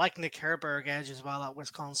 I like Nick Herberg edge as well at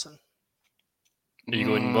Wisconsin. Are you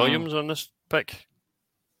going Williams on this pick?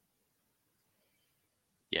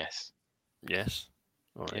 Yes. Yes.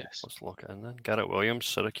 All right. Yes. Let's lock it in then. Garrett Williams,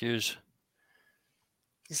 Syracuse.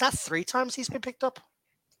 Is that 3 times he's been picked up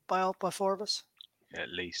by 4 of us? At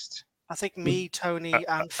least. I think me, Tony,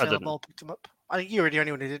 and Phil all picked him up. I think you were the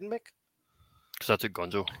only one who didn't, Mick. Because I took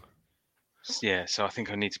Gonzo. Yeah, so I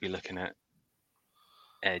think I need to be looking at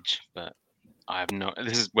edge, but I have no.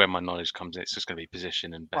 This is where my knowledge comes in. It's just going to be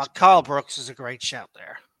position and best. Well, Carl Brooks is a great shout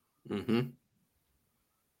there. Mm-hmm.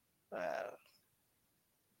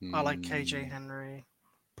 I like KJ Henry,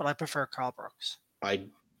 but I prefer Carl Brooks. I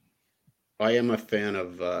am a fan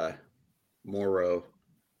of Morrow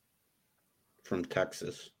from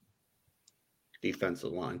Texas,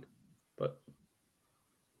 defensive line, but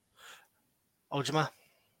Ojima.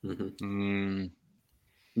 Mm-hmm.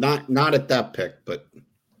 Not at that pick, but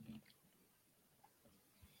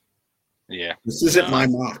yeah, this isn't my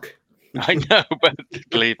mock. I know, but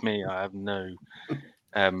believe me, I have no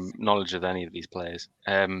knowledge of any of these players.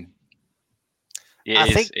 That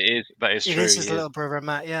is true. It is his little brother,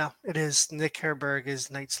 Matt. Yeah, it is. Nick Herberg is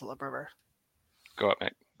Nate's little brother. Go up,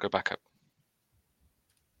 Nick. Go back up.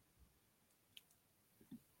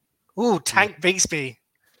 Ooh, Tank Bigsby.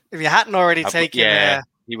 If you hadn't already taken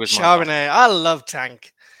he was Charbonnet. I love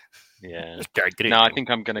Tank. Yeah. No, I think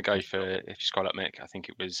I'm going to go for, if you scroll up, Mick, I think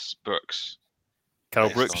it was Brooks. Carl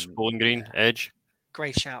Brooks, Bowling Green, edge.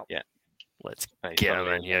 Great shout. Yeah. Let's get him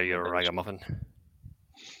in here, you're a ragamuffin.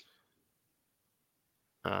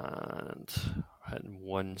 And hitting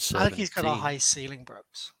 117. I think he's got a high ceiling,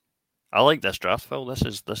 Brooks. I like this draft, Phil. This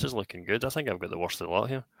is looking good. I think I've got the worst of the lot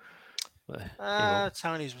here.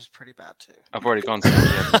 Tony's was pretty bad too. I've already gone to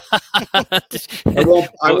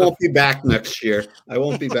I won't be back next year.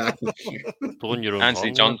 Anthony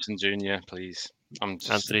Johnson Jr., please. I'm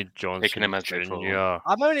just Anthony Johnson picking him as Jr.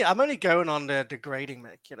 I'm only going on the grading,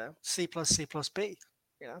 Mick, C plus B,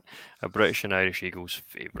 A British and Irish Eagles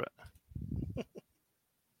favourite.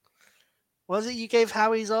 Was it you gave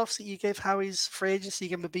Howie's off? So you gave Howie's free agency, you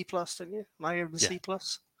gave him a B plus, didn't you? And I gave him a C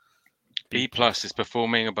plus. B plus is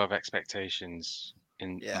performing above expectations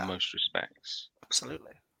in most respects.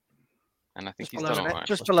 Absolutely. And I think he's done all right.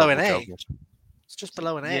 Just below an A. It's just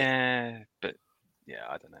below an A. Yeah, but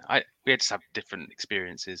I don't know. We just have different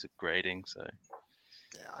experiences of grading, so.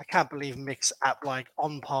 Yeah, I can't believe Mick's at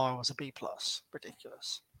on par was a B plus.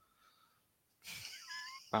 Ridiculous.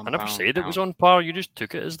 I never said it was on par. You just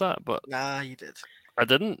took it as that, but nah, you did. I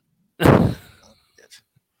didn't. You did.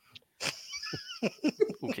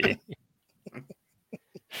 Okay.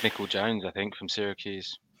 Michael Jones, I think, from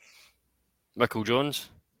Syracuse. Michael Jones.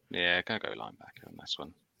 Yeah, gonna go linebacker on this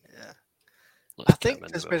one. Yeah. Let's I get him think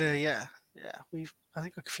in there's the been building. I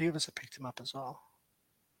think a few of us have picked him up as well.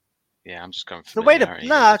 Yeah, I'm just going for The way familiarity.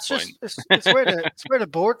 it's just it's where the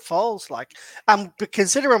board falls. Like, but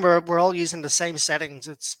considering we're all using the same settings,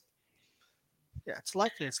 it's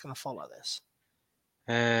likely it's going to follow this.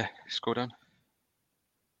 Scroll down.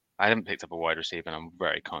 I haven't picked up a wide receiver, and I'm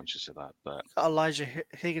very conscious of that. But Got Elijah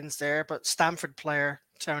Higgins there, but Stanford player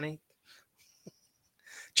Tony.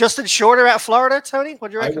 Justin Shorter out of Florida, Tony. What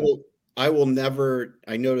do you reckon? I will never.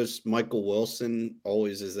 I noticed Michael Wilson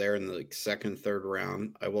always is there in the second, third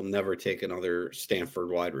round. I will never take another Stanford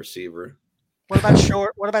wide receiver. What about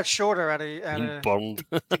Shorter at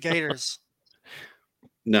the Gators?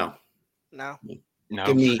 No.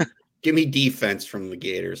 Give me defense from the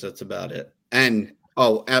Gators. That's about it. And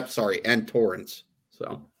and Torrance.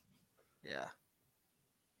 So yeah.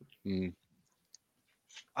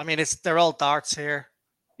 I mean, they're all darts here.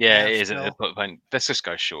 Yeah, it is. But let's just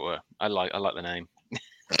go Shorter. I like the name.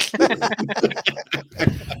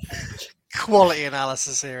 Quality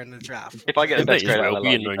analysis here in the draft. If I get the best grade, I'll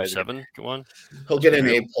be in round 7. Come on, he'll get an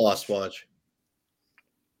A+. Watch.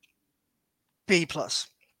 B+.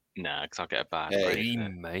 Nah, because I'll get a bad grade. B-.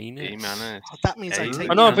 Oh, that means I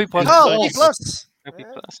take. No, B+. Oh, B+. B+.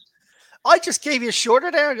 I just gave you a Shorter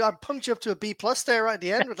there. I pumped you up to a B+ there right at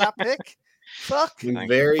the end with that pick. Fuck.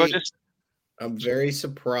 I'm very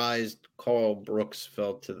surprised Carl Brooks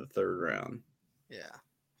fell to the third round. Yeah,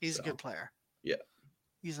 he's a good player. Yeah,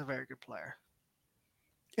 he's a very good player.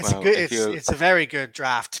 It's a very good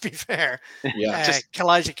draft, to be fair. Yeah,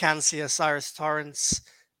 Kalijah Kancey, Cyrus Torrance,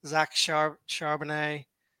 Zach Charbonnet,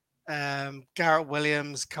 Garrett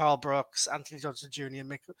Williams, Carl Brooks, Anthony Johnson Jr.,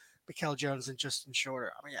 Mikael Jones, and Justin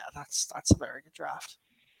Shorter. I mean, yeah, that's a very good draft.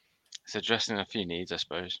 It's addressing a few needs, I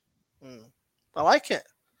suppose. I like it.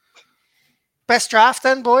 Best draft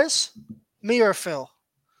then, boys? Me or Phil?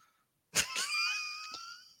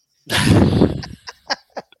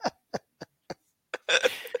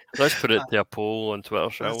 Let's put it to a poll on Twitter,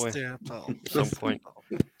 shall we? Let's do a poll. At some point.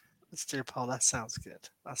 Let's do a poll. That sounds good.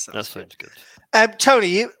 That sounds good.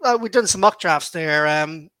 Tony, we've done some mock drafts there.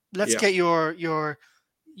 Let's get your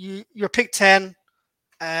pick 10.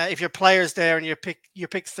 If your player's there and your pick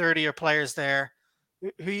 30, your player's there.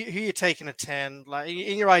 Who you taking at 10? Like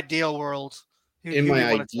in your ideal world. In my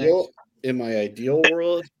ideal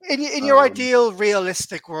world, in your ideal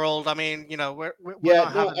realistic world, I mean, we're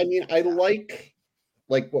I like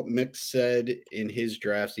what Mick said in his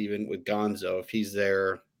drafts, even with Gonzo. If he's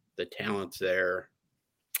there, the talent's there.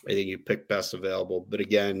 I think you pick best available. But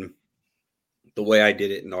again, the way I did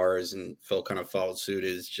it in ours, and Phil kind of followed suit,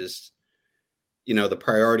 is just the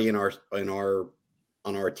priority on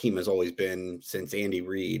our team has always been since Andy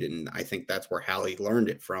Reid, and I think that's where Hallie learned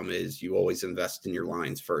it from, is you always invest in your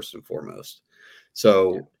lines first and foremost.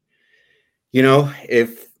 So,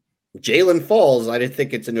 if Jalen falls, I didn't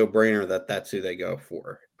think it's a no-brainer that that's who they go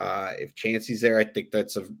for. If Chancey's there, I think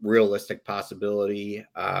that's a realistic possibility.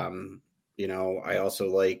 I also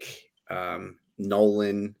like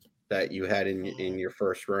Nolan that you had in your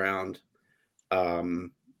first round.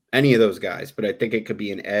 Any of those guys, but I think it could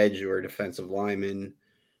be an edge or a defensive lineman.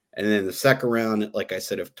 And then the second round, like I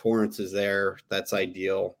said, if Torrance is there, that's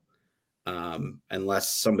ideal.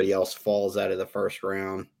 Unless somebody else falls out of the first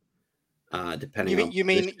round, depending. You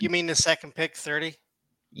mean the second pick, 30?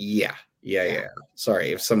 Yeah.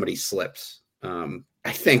 Sorry, if somebody slips.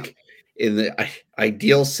 I think in the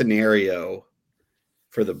ideal scenario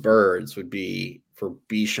for the Birds would be for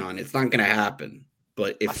Bichon. It's not going to happen.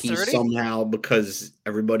 But if he's somehow, because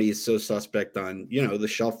everybody is so suspect on, the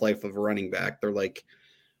shelf life of a running back, they're like,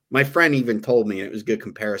 my friend even told me, and it was a good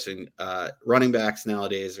comparison, running backs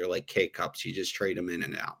nowadays are like K-Cups. You just trade them in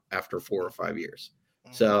and out after 4 or 5 years.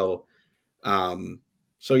 So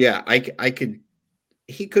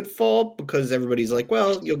he could fall because everybody's like,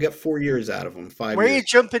 well, you'll get 4 years out of him, 5 years. Where are you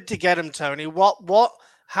jumping to get him, Tony?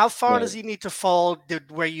 How far does he need to fall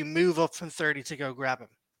where you move up from 30 to go grab him?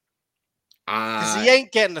 Because he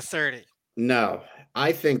ain't getting to 30. No,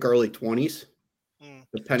 I think early 20s,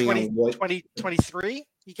 depending on what. 23?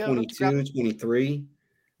 22, 23.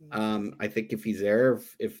 I think if he's there,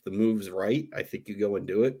 if the move's right, I think you go and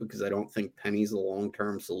do it, because I don't think Penny's a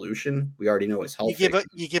long-term solution. We already know his health.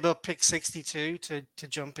 You give up pick 62 to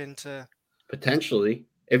jump into. Potentially.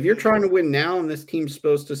 If you're trying to win now and this team's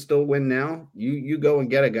supposed to still win now, you go and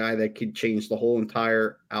get a guy that could change the whole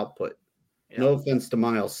entire output. No offense to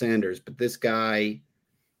Miles Sanders, but this guy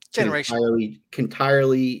can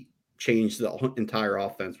entirely change the entire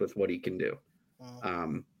offense with what he can do.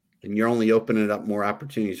 And you're only opening up more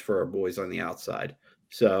opportunities for our boys on the outside.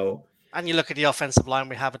 So, and you look at the offensive line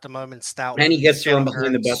we have at the moment, Stout. And he gets to run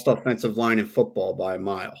behind the best offensive line in football by a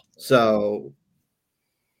mile. So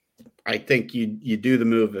I think you do the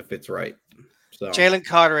move if it's right. So Jalen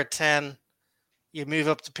Carter at 10. You move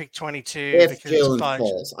up to pick 22. If Jalen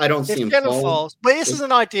falls. I don't see him falling. But this is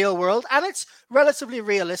an ideal world, and it's relatively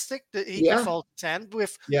realistic that he could fall to 10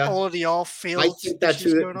 with all of the off-field. I think that's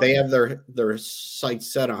who they have their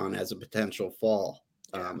sights set on as a potential fall.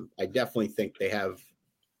 I definitely think they have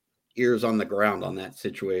ears on the ground on that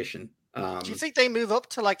situation. Do you think they move up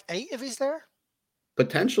to like 8 if he's there?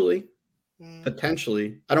 Potentially.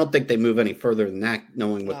 Potentially. I don't think they move any further than that,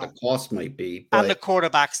 knowing what the cost might be. But, and the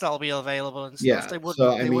quarterbacks that'll be available and stuff. Yeah. They wouldn't,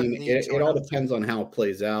 so, I mean, it all depends on how it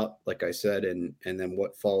plays out, like I said, and then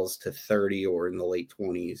what falls to 30 or in the late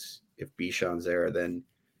 20s. If Bichon's there, then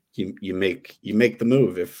you make the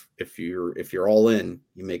move. If you're all in,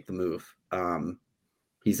 you make the move.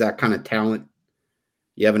 He's that kind of talent.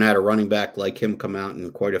 You haven't had a running back like him come out in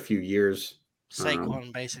quite a few years.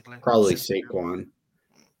 Saquon, basically. Probably Saquon.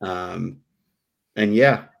 And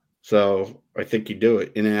so I think you do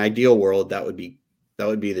it. In an ideal world, that would be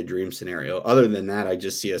the dream scenario. Other than that, I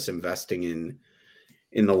just see us investing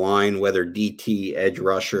in the line, whether DT, edge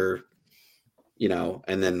rusher, and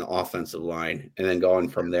then the offensive line, and then going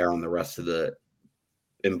from there on the rest of the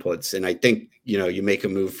inputs. And I think, you make a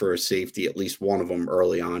move for a safety, at least one of them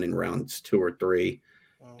early on in rounds 2 or 3.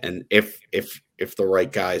 And if the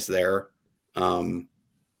right guy's there, and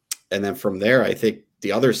then from there, I think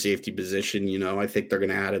the other safety position, I think they're going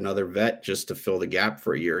to add another vet just to fill the gap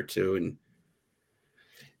for a year or two. And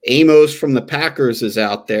Amos from the Packers is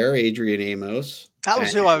out there, Adrian Amos. That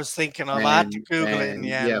was who I was thinking of. I had to Google it in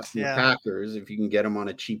the end. Yeah, from the Packers, if you can get him on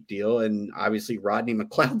a cheap deal. And obviously Rodney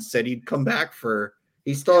McLeod said he'd come back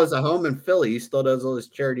he still has a home in Philly. He still does all his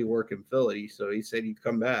charity work in Philly. So he said he'd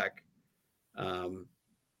come back.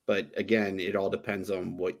 But again, it all depends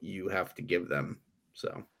on what you have to give them.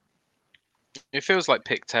 So it feels like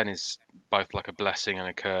pick 10 is both like a blessing and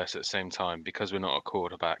a curse at the same time, because we're not a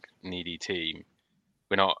quarterback needy team.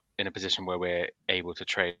 We're not in a position where we're able to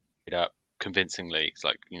trade up convincingly. It's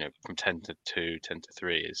like, from 10 to 2, 10 to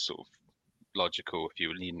 3 is sort of logical if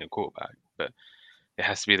you're needing a quarterback, but it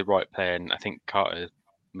has to be the right player. And I think Carter,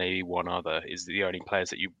 maybe one other, is the only players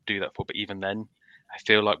that you do that for. But even then, I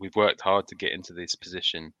feel like we've worked hard to get into this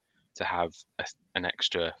position to have an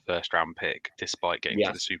extra first-round pick, despite getting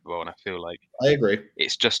to the Super Bowl. And I feel like I agree.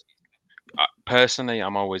 It's just personally,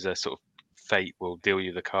 I'm always a sort of fate will deal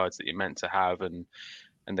you the cards that you're meant to have, and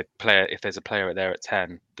the player, if there's a player there at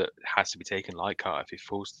 10 that has to be taken like Carter, if he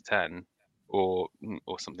falls to 10 or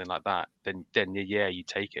something like that, then you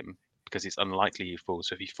take him, because it's unlikely he falls.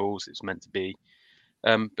 So if he falls, it's meant to be.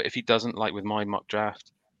 But if he doesn't, like with my mock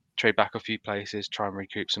draft, trade back a few places, try and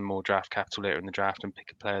recoup some more draft capital later in the draft, and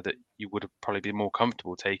pick a player that you would have probably been more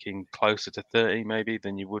comfortable taking closer to 30 maybe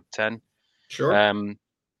than you would 10. Sure. And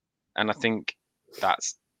I think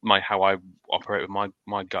that's how I operate with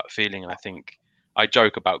my gut feeling. And I think I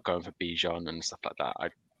joke about going for Bijan and stuff like that.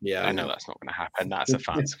 I know that's not going to happen. That's a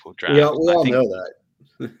fanciful draft. We all know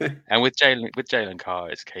that. And with Jalen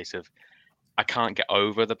Carr, it's a case of I can't get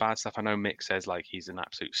over the bad stuff. I know Mick says like he's an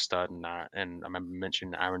absolute stud and that, and I remember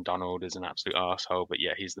mentioning Aaron Donald is an absolute arsehole, but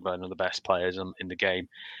he's one of the best players in the game.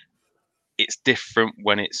 It's different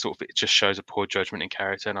when it just shows a poor judgment in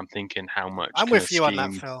character, and I'm thinking I'm with you on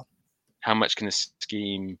that, Phil. How much can a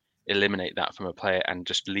scheme eliminate that from a player and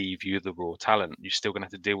just leave you the raw talent? You're still going to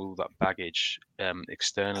have to deal with all that baggage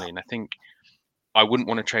externally, and I think I wouldn't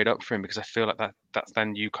want to trade up for him, because I feel like that's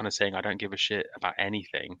then you kind of saying I don't give a shit about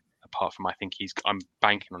anything apart from I'm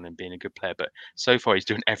banking on him being a good player. But so far he's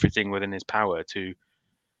doing everything within his power to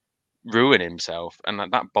ruin himself, and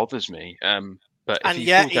that bothers me. But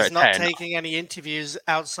he's not taking any interviews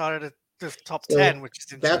outside of the top 10, which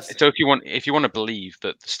is interesting. So if you want to believe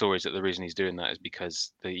that the stories that the reason he's doing that is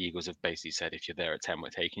because the Eagles have basically said, if you're there at 10, we're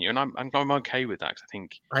taking you, and I'm okay with that, because I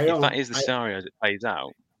think if that is the scenario as it plays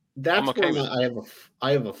out, that's where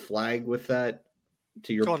I have a flag with that.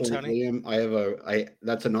 To your point, Liam,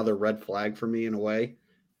 that's another red flag for me in a way,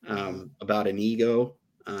 about an ego.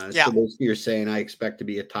 So basically you're saying I expect to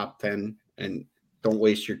be a top 10 and don't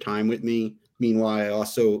waste your time with me. Meanwhile, I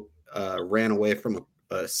also ran away from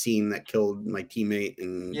a scene that killed my teammate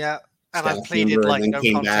and I pleaded like and then no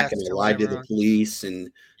came contest back and I lied to the police, and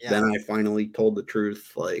then I finally told the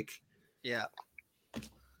truth.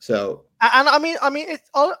 So and I mean it's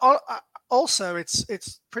also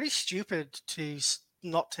it's pretty stupid to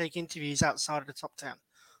not take interviews outside of the top 10.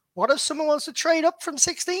 What if someone wants to trade up from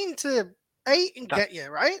 16 to 8 and get you,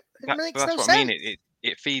 right? It makes no sense.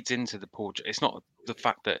 it feeds into the poor. It's not the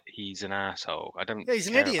fact that he's an asshole. I don't. Yeah, he's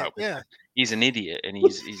an care idiot. about this. Yeah, He's an idiot, and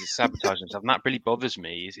he's sabotaging himself, and that really bothers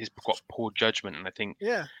me. He's got poor judgment, and I think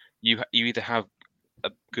yeah. you either have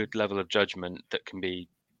a good level of judgment that can be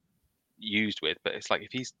used with, but it's like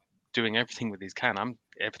if he's doing everything with his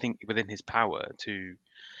everything within his power to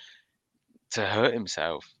hurt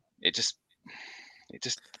himself. It just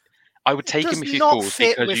I would It take does him if he not falls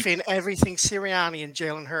fit because within everything Sirianni and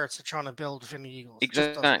Jalen Hurts are trying to build within the Eagles. It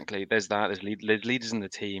just doesn't. exactly there's that there's leaders in the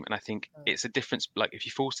team, and I think it's a difference. Like if he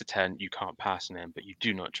falls to 10, you can't pass on him, but you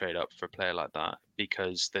do not trade up for a player like that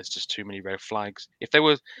because there's just too many red flags. If there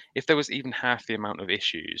was even half the amount of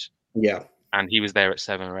issues, Yeah, and he was there at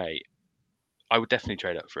 7 or 8, I would definitely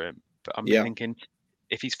trade up for him. But I'm thinking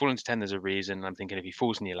if he's falling to 10, there's a reason. I'm thinking if he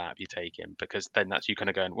falls in your lap, you take him, because then that's you kind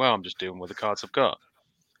of going, well, I'm just doing with the cards I've got.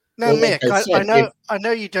 No, well, Mick, like I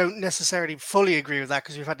know you don't necessarily fully agree with that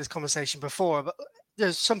because we've had this conversation before, but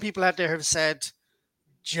there's some people out there who have said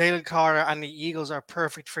Jalen Carter and the Eagles are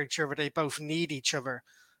perfect for each other. They both need each other.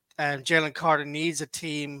 And Jalen Carter needs a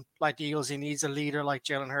team like the Eagles. He needs a leader like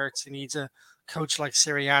Jalen Hurts. He needs a coach like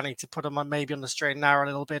Sirianni to put him on maybe on the straight and narrow a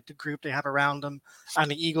little bit, the group they have around him.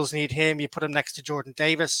 And the Eagles need him. You put him next to Jordan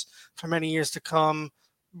Davis for many years to come.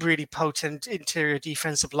 Really potent interior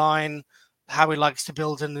defensive line. How he likes to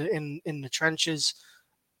build in the trenches.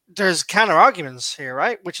 There's counter arguments here,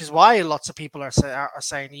 right? Which is why lots of people are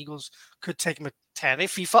saying Eagles could take him at 10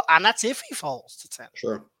 if he falls, and that's if he falls to 10.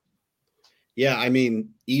 Sure. Yeah, I mean,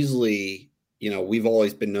 easily, we've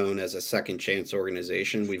always been known as a second chance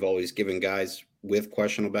organization. We've always given guys with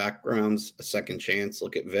questionable backgrounds a second chance.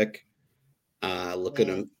 Look at Vic. Look at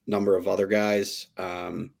a number of other guys.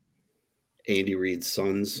 Andy Reid's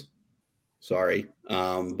sons. Sorry.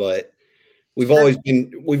 But we've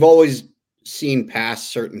always seen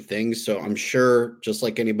past certain things. So I'm sure, just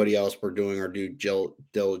like anybody else, we're doing our due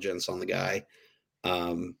diligence on the guy.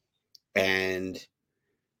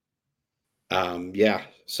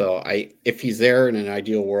 So if he's there in an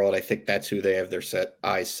ideal world, I think that's who they have their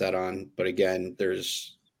eyes set on. But again,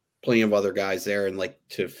 there's plenty of other guys there, and like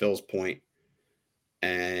to Phil's point,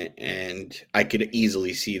 and I could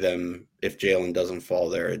easily see them, if Jalen doesn't fall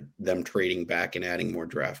there, them trading back and adding more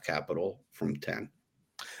draft capital from 10.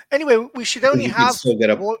 Anyway, we should only have still get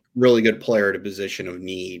a really good player at a position of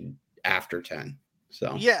need after 10.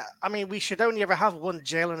 So yeah, I mean, we should only ever have one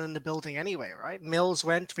Jalen in the building anyway, right? Mills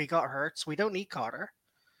went, we got Hurts. We don't need Carter.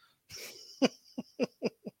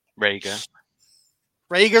 Rager's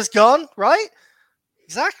gone, right?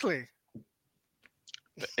 Exactly.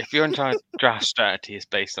 If your entire draft strategy is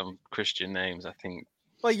based on Christian names, I think.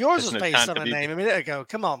 Well, yours was based on a name a minute ago.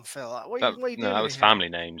 Come on, Phil. What are you doing? No, that was family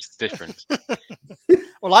names. It's different.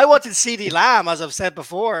 Well, I wanted CD Lamb, as I've said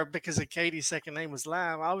before, because of Katie's second name was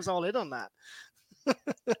Lamb. I was all in on that.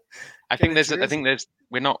 I think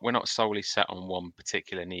we're not solely set on one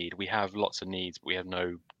particular need. We have lots of needs, but we have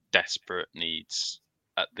no desperate needs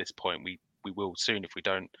at this point. We will soon if we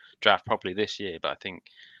don't draft properly this year. But I think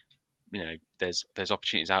there's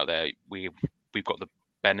opportunities out there. We've got the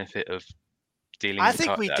benefit of dealing. I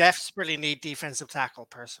think we desperately need defensive tackle,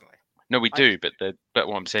 personally. No, we do, but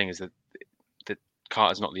what I'm saying is that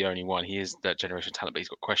Carter's not the only one. He is that generational talent, but he's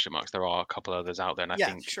got question marks. There are a couple others out there, and I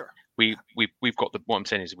think sure. We've got what I'm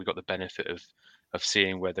saying is we've got the benefit of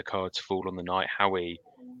seeing where the cards fall on the night. Howie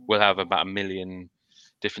will have about 1 million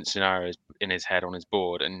different scenarios in his head on his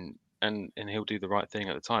board, and he'll do the right thing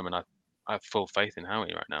at the time. And I have full faith in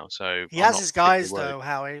Howie right now. So he has his guys though,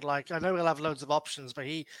 Howie. Like I know he'll have loads of options, but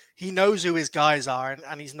he knows who his guys are,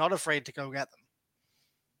 and he's not afraid to go get them.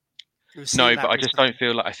 No, but I just don't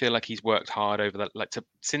feel like he's worked hard over that. Like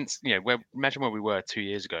since imagine where we were 2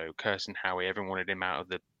 years ago. Kirsten, Howie, everyone wanted him out of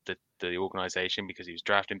the organization because he was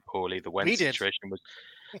drafting poorly. The Wentz situation was,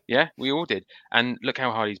 we all did. And look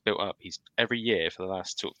how hard he's built up. He's every year for the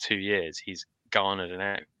last 2 years, he's garnered an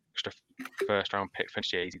extra first round pick for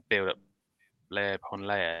next year. He's built up layer upon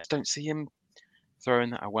layer. I just don't see him throwing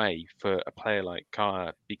that away for a player like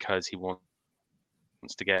Carter because he wants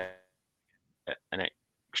to get an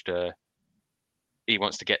extra. He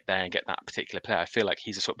wants to get there and get that particular player. I feel like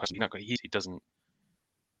he's a sort of person. He doesn't.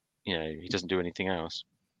 He doesn't do anything else.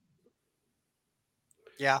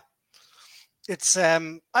 Yeah, it's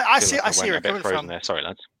I see where you're coming from. There. Sorry,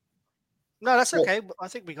 lads. No, that's okay. Well, I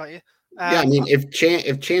think we got you. I mean,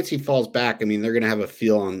 if Chancey falls back, I mean, they're going to have a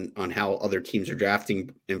feel on how other teams are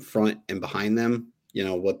drafting in front and behind them.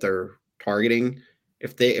 What they're targeting.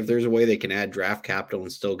 If there's a way they can add draft capital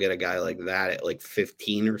and still get a guy like that at like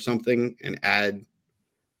 15 or something, and add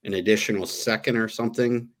an additional second or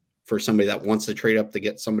something for somebody that wants to trade up to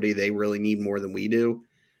get somebody they really need more than we do.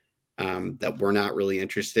 that we're not really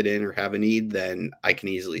interested in or have a need, then I can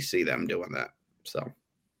easily see them doing that. So,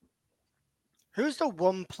 who's the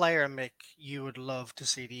one player, Mick, you would love to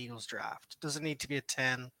see the Eagles draft? Doesn't need to be a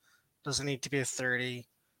 10, doesn't need to be a 30,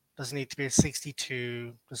 doesn't need to be a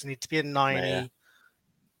 62, doesn't need to be a 90.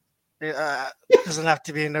 Doesn't have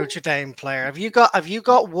to be a Notre Dame player. Have you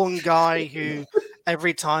got one guy who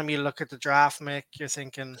every time you look at the draft, Mick, you're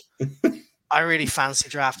thinking, I really fancy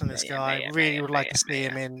drafting this guy. Really would like to see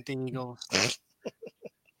him in the Eagles.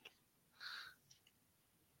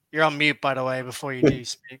 You're on mute, by the way, before you do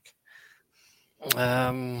speak.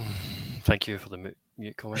 Thank you for the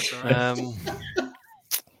mute comment.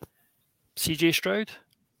 CJ Stroud.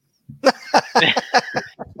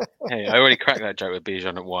 Hey, I already cracked that joke with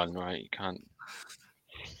Bijan at 1, right? You can't.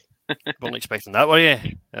 Wasn't expecting that, were you?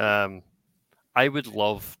 I would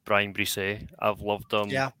love Brian Brisset. I've loved him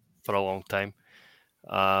for a long time.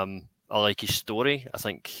 I like his story. I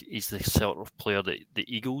think he's the sort of player that the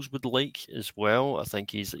Eagles would like as well. I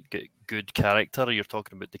think he's got good character. You're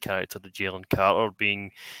talking about the character of Jalen Carter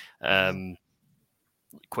being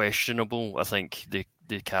questionable. I think the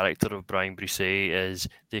character of Brian Brisset is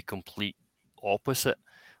the complete opposite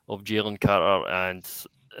of Jalen Carter, and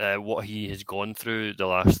what he has gone through the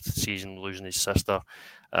last season, losing his sister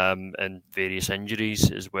and various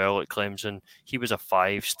injuries as well at Clemson. He was a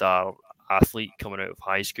 5-star athlete coming out of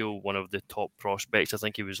high school, one of the top prospects. I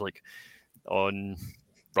think he was on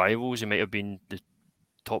Rivals. He might have been the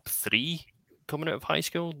top 3 coming out of high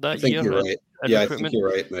school that year. You're right. I think you're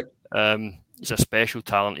right, Mick. He's a special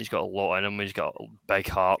talent. He's got a lot in him. He's got a big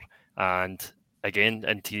heart, and again,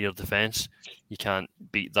 interior defense. You can't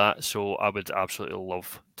beat that. So I would absolutely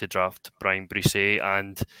love to draft Brian Brisset,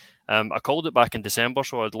 and I called it back in December,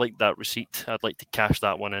 so I'd like that receipt. I'd like to cash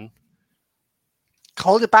that one in.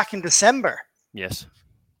 Called it back in December? Yes.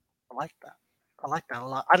 I like that. I like that a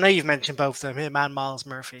lot. I know you've mentioned both of them, him and Miles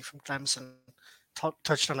Murphy from Clemson.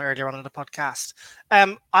 Touched on it earlier on in the podcast.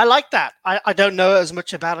 I like that. I don't know as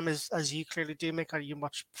much about him as you clearly do, Mick. You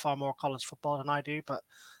watch far more college football than I do, but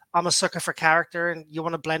I'm a sucker for character, and you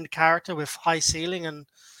want to blend character with high ceiling and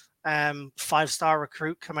 5-star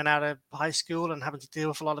recruit coming out of high school and having to deal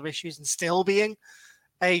with a lot of issues and still being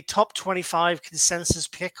a top 25 consensus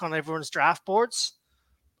pick on everyone's draft boards.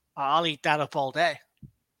 I'll eat that up all day.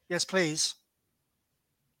 Yes, please.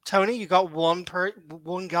 Tony, you got one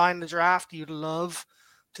guy in the draft you'd love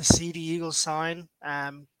to see the Eagles sign.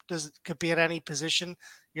 Could be at any position.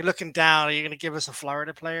 You're looking down. Are you going to give us a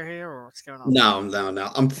Florida player here, or what's going on? No.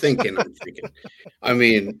 I'm thinking. I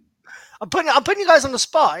mean, I'm putting you guys on the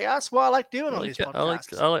spot. Yeah, that's what I like doing on these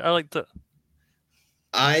podcasts. I like that.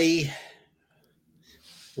 I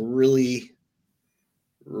really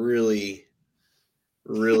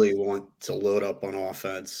want to load up on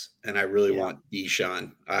offense, and I really want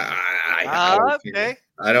Bijan. I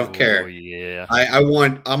don't care. Yeah.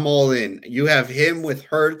 I'm all in. You have him with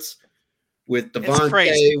Hurts, with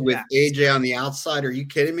Devontae, with AJ on the outside. Are you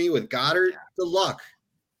kidding me? With Goddard? Good luck.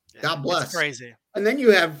 God bless. It's crazy. And then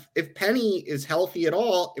you have, if Penny is healthy at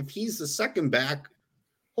all, if he's the second back,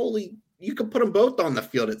 you could put them both on the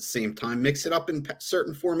field at the same time, mix it up in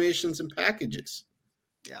certain formations and packages.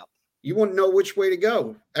 Yeah. You wouldn't know which way to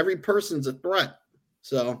go. Every person's a threat.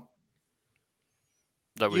 So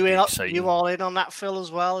that would be exciting. You all in on that, Phil,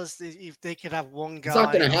 as well? As if they could have one guy. It's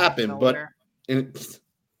not going to happen, but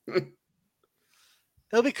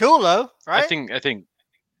it'll be cool, though, right? I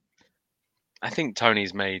think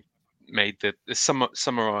Tony's made the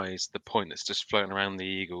summarize the point that's just floating around the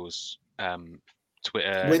Eagles Twitter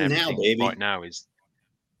and everything right now is,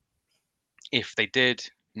 if they did,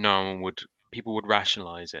 people would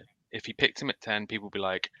rationalize it. If he picked him at 10, people would be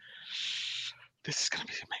like, this is going to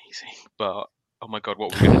be amazing, but oh my God,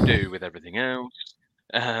 what are we going to do with everything else?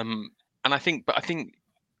 And I think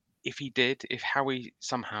if Howie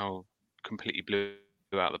somehow completely blew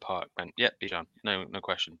out of the park, went, yep, Bijan, no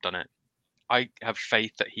question, done it. I have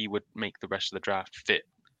faith that he would make the rest of the draft fit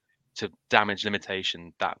to damage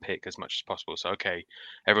limitation that pick as much as possible. So, okay,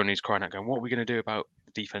 everyone who's crying out going, what are we going to do about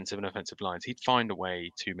defensive and offensive lines? He'd find a way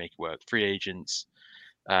to make it work. Free agents,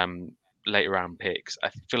 later round picks.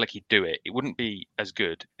 I feel like he'd do it. It wouldn't be as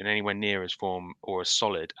good in anywhere near as form or as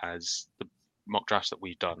solid as the mock drafts that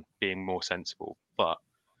we've done, being more sensible. But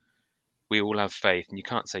we all have faith, and you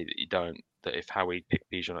can't say that you don't, that if Howie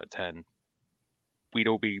picked Bijan at 10, we'd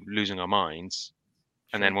all be losing our minds.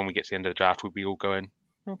 And then when we get to the end of the draft, we'd be all going,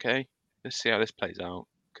 okay, let's see how this plays out.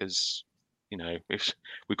 Because, if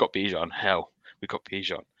we've got Bijan, we've got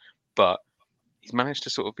Bijan. But he's managed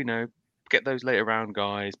to sort of, get those later round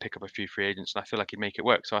guys, pick up a few free agents, and I feel like he'd make it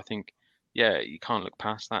work. So I think, you can't look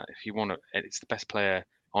past that. If you want to, it's the best player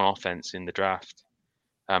on offense in the draft.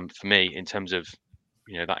 For me, in terms of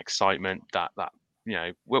that excitement, that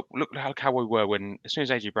well, look how we were when as soon as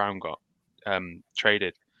AJ Brown got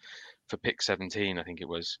traded for pick 17, I think it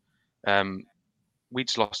was. We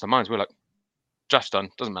just lost our minds. We were like, draft's done,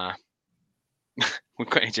 doesn't matter. We've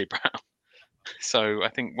got AJ Brown. So I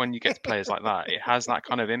think when you get to players like that, it has that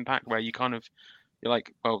kind of impact where you're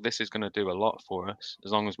like, well, this is going to do a lot for us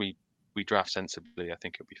as long as we draft sensibly. I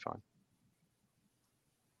think it'll be fine.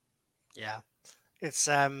 Yeah, it's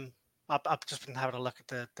I've just been having a look at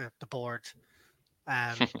the board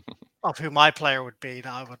of who my player would be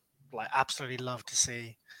that I would absolutely love to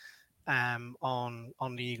see on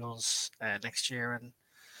the Eagles next year, and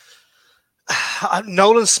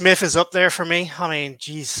Nolan Smith is up there for me. I mean,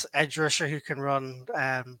 geez, edge rusher who can run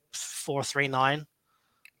 4.39.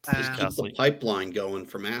 Just keep the pipeline going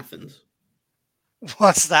from Athens.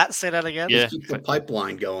 What's that? Say that again. Yeah, just keep the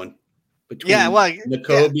pipeline going between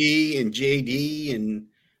Nakobe and JD and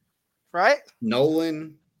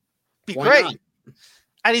Nolan. Be great. Not?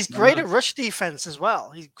 And he's great at rush defense as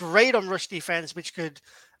well. He's great on rush defense, which could,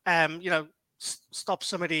 stop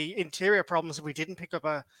some of the interior problems if we didn't pick up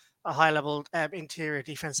a high-level interior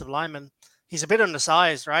defensive lineman. He's a bit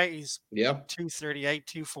undersized, right? He's 238,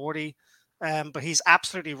 240, but he's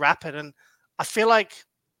absolutely rapid. And I feel like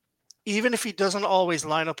even if he doesn't always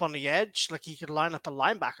line up on the edge, like he could line up a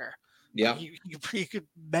linebacker. Yeah. You could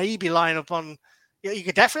maybe line up on... Yeah, you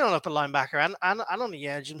could definitely line up a linebacker and on the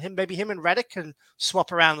edge, and him and Reddick can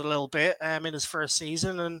swap around a little bit in his first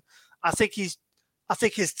season. And I think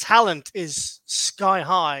his talent is sky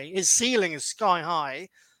high. His ceiling is sky high.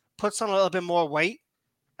 Puts on a little bit more weight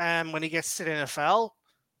when he gets to the NFL.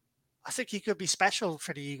 I think he could be special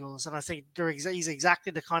for the Eagles, and I think he's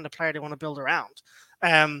exactly the kind of player they want to build around.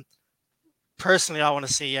 Personally, I want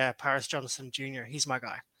to see Paris Johnson Jr. He's my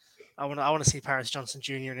guy. I want to see Paris Johnson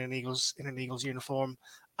Jr. in an Eagles uniform.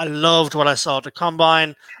 I loved what I saw at the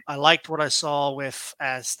Combine. I liked what I saw with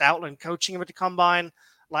Stoutland coaching him at the Combine.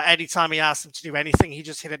 Like anytime he asked him to do anything, he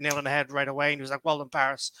just hit it nail on the head right away. And he was like, well done,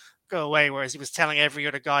 Paris, go away. Whereas he was telling every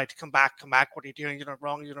other guy to come back. What are you doing? You're not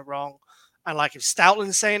wrong. And like if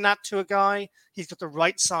Stoutland's saying that to a guy, he's got the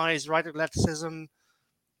right size, right athleticism.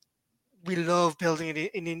 We love building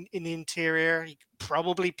it in the interior. He could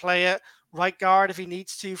probably play it right guard if he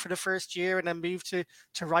needs to for the first year, and then move to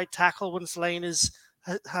right tackle once Lane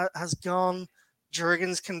has gone.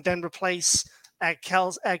 Jurgens can then replace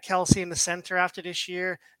Kelsey in the center after this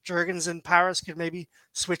year. Jurgens and Paris could maybe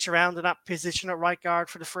switch around in that position at right guard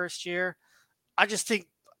for the first year. I just think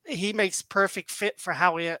he makes perfect fit for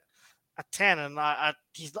Howie at 10, and I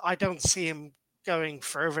don't see him going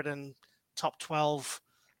further than top 12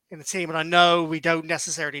 in the team. And I know we don't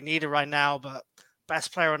necessarily need it right now, but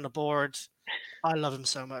best player on the board. I love him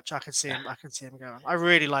so much. I can see him going. I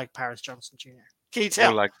really like Paris Johnson Jr. Can you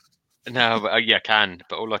tell? I can.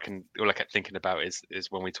 But all I kept thinking about is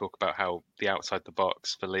when we talk about how the outside the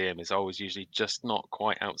box for Liam is always usually just not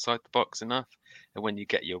quite outside the box enough. And when you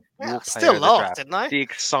get your player still of the lost, draft, didn't I? the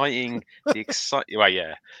exciting, well,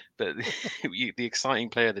 yeah, but the exciting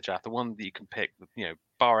player of the draft, the one that you can pick,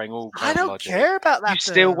 barring all. I don't care about that.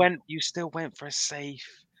 You still went for a safe.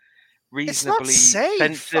 Reasonably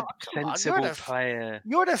sensible player.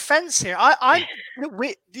 Your defense here.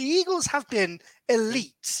 The Eagles have been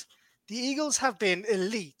elite. The Eagles have been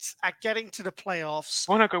elite at getting to the playoffs.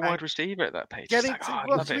 Why not go wide receiver at that page?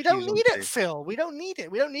 We don't need it, Phil. We don't need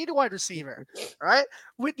it. We don't need a wide receiver. All right.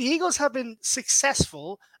 The Eagles have been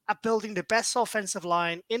successful at building the best offensive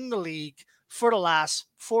line in the league for the last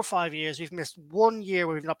 4 or 5 years. We've missed 1 year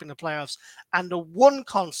where we've not been in the playoffs. And the one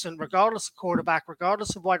constant, regardless of quarterback,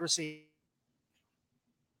 regardless of wide receiver,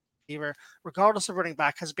 regardless of running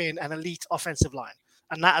back, has been an elite offensive line.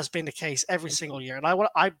 And that has been the case every single year. And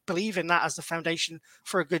I believe in that as the foundation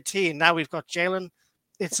for a good team. Now we've got Jalen.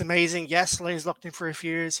 It's amazing. Yes, Lane's locked in for a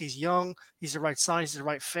few years. He's young. He's the right size. He's the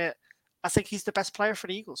right fit. I think he's the best player for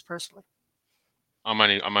the Eagles, personally. I'm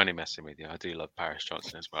only messing with you. I do love Paris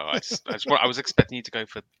Johnson as well. I was expecting you to go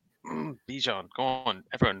for Bijan. Go on,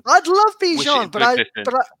 everyone. I'd love Bijan, but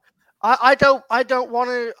I don't want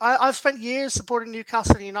to. I've spent years supporting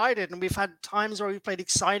Newcastle United, and we've had times where we've played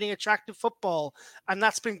exciting, attractive football, and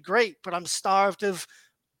that's been great. But I'm starved of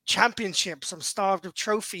championships. I'm starved of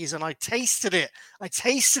trophies, and I tasted it. I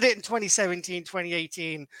tasted it in 2017,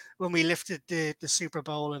 2018 when we lifted the Super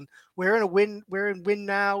Bowl, and we're in win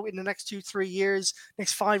now. In the next 2-3 years,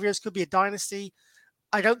 next 5 years could be a dynasty.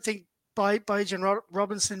 I don't think Bijan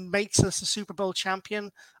Robinson makes us a Super Bowl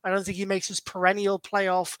champion. I don't think he makes us perennial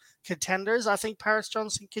playoff contenders. I think Paris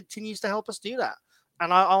Johnson continues to help us do that.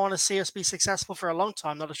 And I want to see us be successful for a long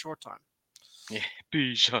time, not a short time. Yeah,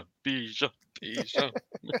 Bijan. Mick, All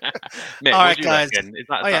what right, do you guys. reckon? Is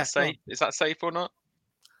that safe? Is that safe or not?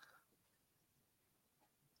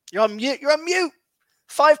 You're on mute. You're on mute.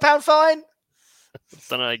 £5 fine.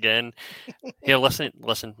 Done it again. Here, listen.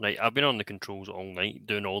 Right, I've been on the controls all night,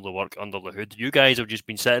 doing all the work under the hood. You guys have just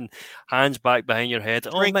been sitting, hands back behind your head.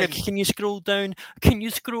 Drinking. Oh, Mick, can you scroll down? Can you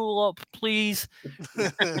scroll up, please?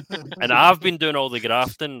 And I've been doing all the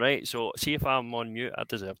grafting, right? So, see if I'm on mute. I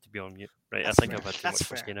deserve to be on mute, right? That's I think fair. I've had too That's much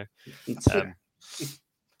fair. whiskey now. That's fair.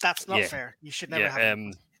 That's not yeah. fair. You should never have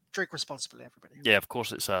it. Drink responsibly, everybody. Yeah, of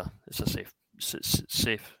course, it's a safe. It's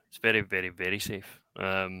safe. It's very, very, very safe.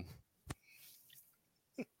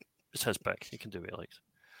 It's his pick. He can do what he likes.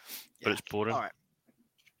 But it's boring. All right.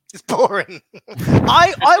 It's boring.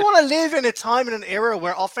 I want to live in a time and an era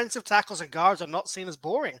where offensive tackles and guards are not seen as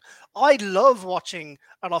boring. I love watching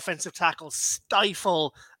an offensive tackle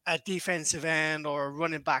stifle a defensive end or a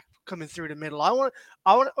running back coming through the middle. I want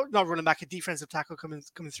not running back, a defensive tackle coming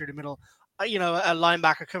through the middle. A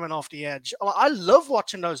linebacker coming off the edge. I love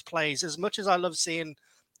watching those plays as much as I love seeing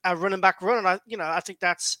a running back run. And I think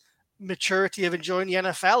that's maturity of enjoying the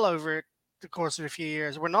NFL over the course of a few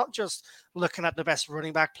years. We're not just looking at the best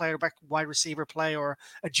running back play or wide receiver play or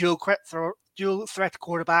a dual threat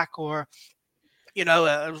quarterback or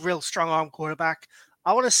a real strong arm quarterback.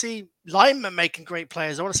 I want to see linemen making great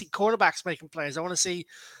plays. I want to see cornerbacks making plays. I want to see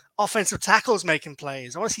offensive tackles making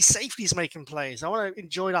plays. I want to see safeties making plays. I want to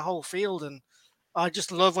enjoy the whole field, and I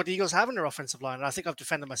just love what the Eagles have in their offensive line. And I think I've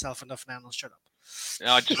defended myself enough now. I'll shut up.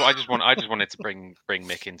 I just wanted to bring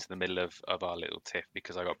Mick into the middle of our little tiff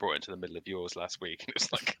because I got brought into the middle of yours last week, and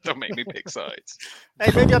it's like, don't make me pick sides.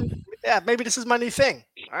 Hey, maybe this is my new thing.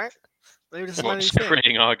 All right. Maybe this is my new thing.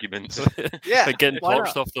 Creating arguments. Yeah. Like getting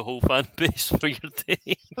torched off the whole fan base for your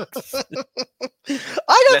team.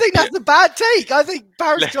 I don't think that's a bad take. I think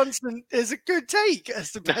Paris Johnson is a good take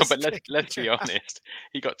as the best. No, but let's be honest.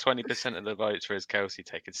 He got 20% of the votes for his Kelsey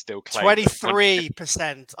take and still claimed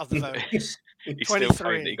 23% of the votes. He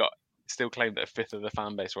 23. still claimed that a fifth of the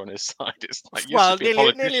fan base were on his side. It's like,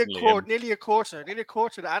 nearly a quarter.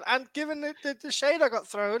 And given the shade I got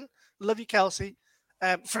thrown, love you, Kelsey.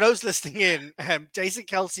 For those listening in, Jason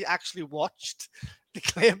Kelsey actually watched the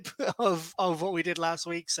clip of what we did last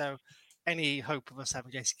week. So any hope of us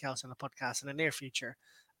having Jason Kelsey on the podcast in the near future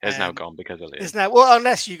is now gone because of it.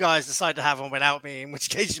 Unless you guys decide to have one without me, in which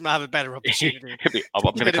case you might have a better opportunity. I'm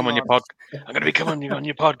going to come on your pod. I'm going to be coming on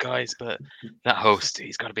your pod, guys. But that host,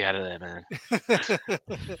 he's got to be out of there, man.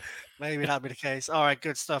 Maybe that'll be the case. All right,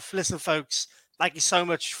 good stuff. Listen, folks, thank you so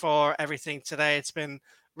much for everything today. It's been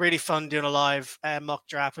really fun doing a live mock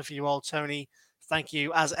draft with you all. Tony, thank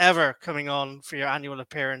you as ever coming on for your annual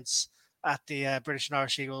appearance at the British and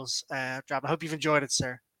Irish Eagles draft. I hope you've enjoyed it,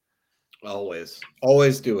 sir.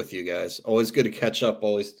 Always do with you guys. Always good to catch up.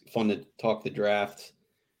 Always fun to talk the draft.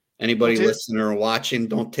 Anybody listening or watching,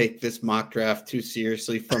 don't take this mock draft too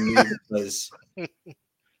seriously from me because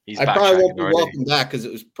I probably won't be welcome back because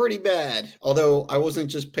it was pretty bad. Although I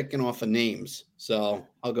wasn't just picking off of names, so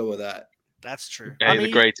I'll go with that. That's true. Yeah,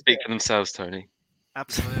 the grades speak for themselves, Tony.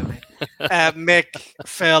 Absolutely. Mick,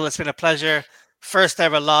 Phil, it's been a pleasure. First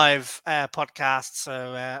ever live podcast,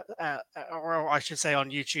 so or I should say on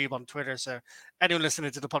YouTube, on Twitter. So anyone listening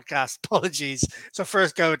to the podcast, apologies. So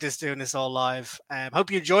first go at this, doing this all live. Hope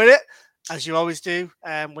you enjoyed it, as you always do.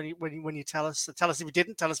 When you tell us if you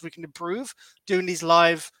didn't, tell us we can improve doing these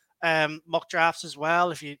live mock drafts as well.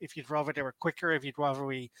 If you'd rather they were quicker, if you'd rather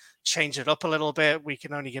we change it up a little bit, we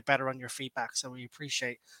can only get better on your feedback. So we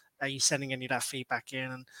appreciate you sending any of that feedback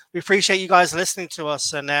in, and we appreciate you guys listening to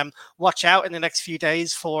us. And watch out in the next few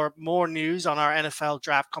days for more news on our NFL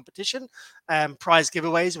draft competition, prize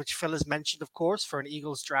giveaways, which Phil has mentioned, of course, for an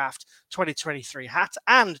Eagles draft 2023 hat,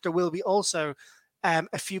 and there will be also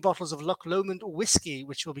a few bottles of Loch Lomond whiskey,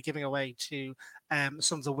 which we'll be giving away to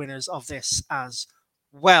some of the winners of this as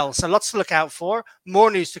well. So lots to look out for.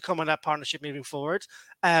 More news to come on that partnership moving forward.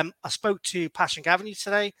 I spoke to Passion Avenue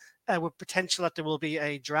today with potential that there will be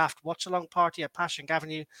a draft watch-along party at Passion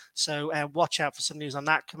Avenue. So watch out for some news on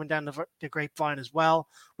that coming down the grapevine as well.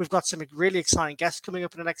 We've got some really exciting guests coming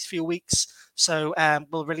up in the next few weeks. So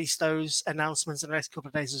we'll release those announcements in the next couple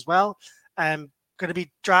of days as well. Going to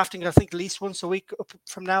be drafting, I think, at least once a week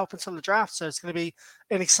from now up until the draft. So it's going to be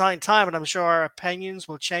an exciting time, and I'm sure our opinions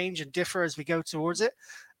will change and differ as we go towards it.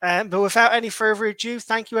 But without any further ado,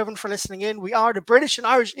 thank you everyone for listening in. We are the British and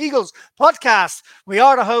Irish Eagles podcast. We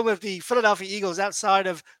are the home of the Philadelphia Eagles outside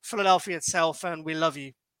of Philadelphia itself, and we love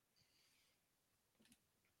you.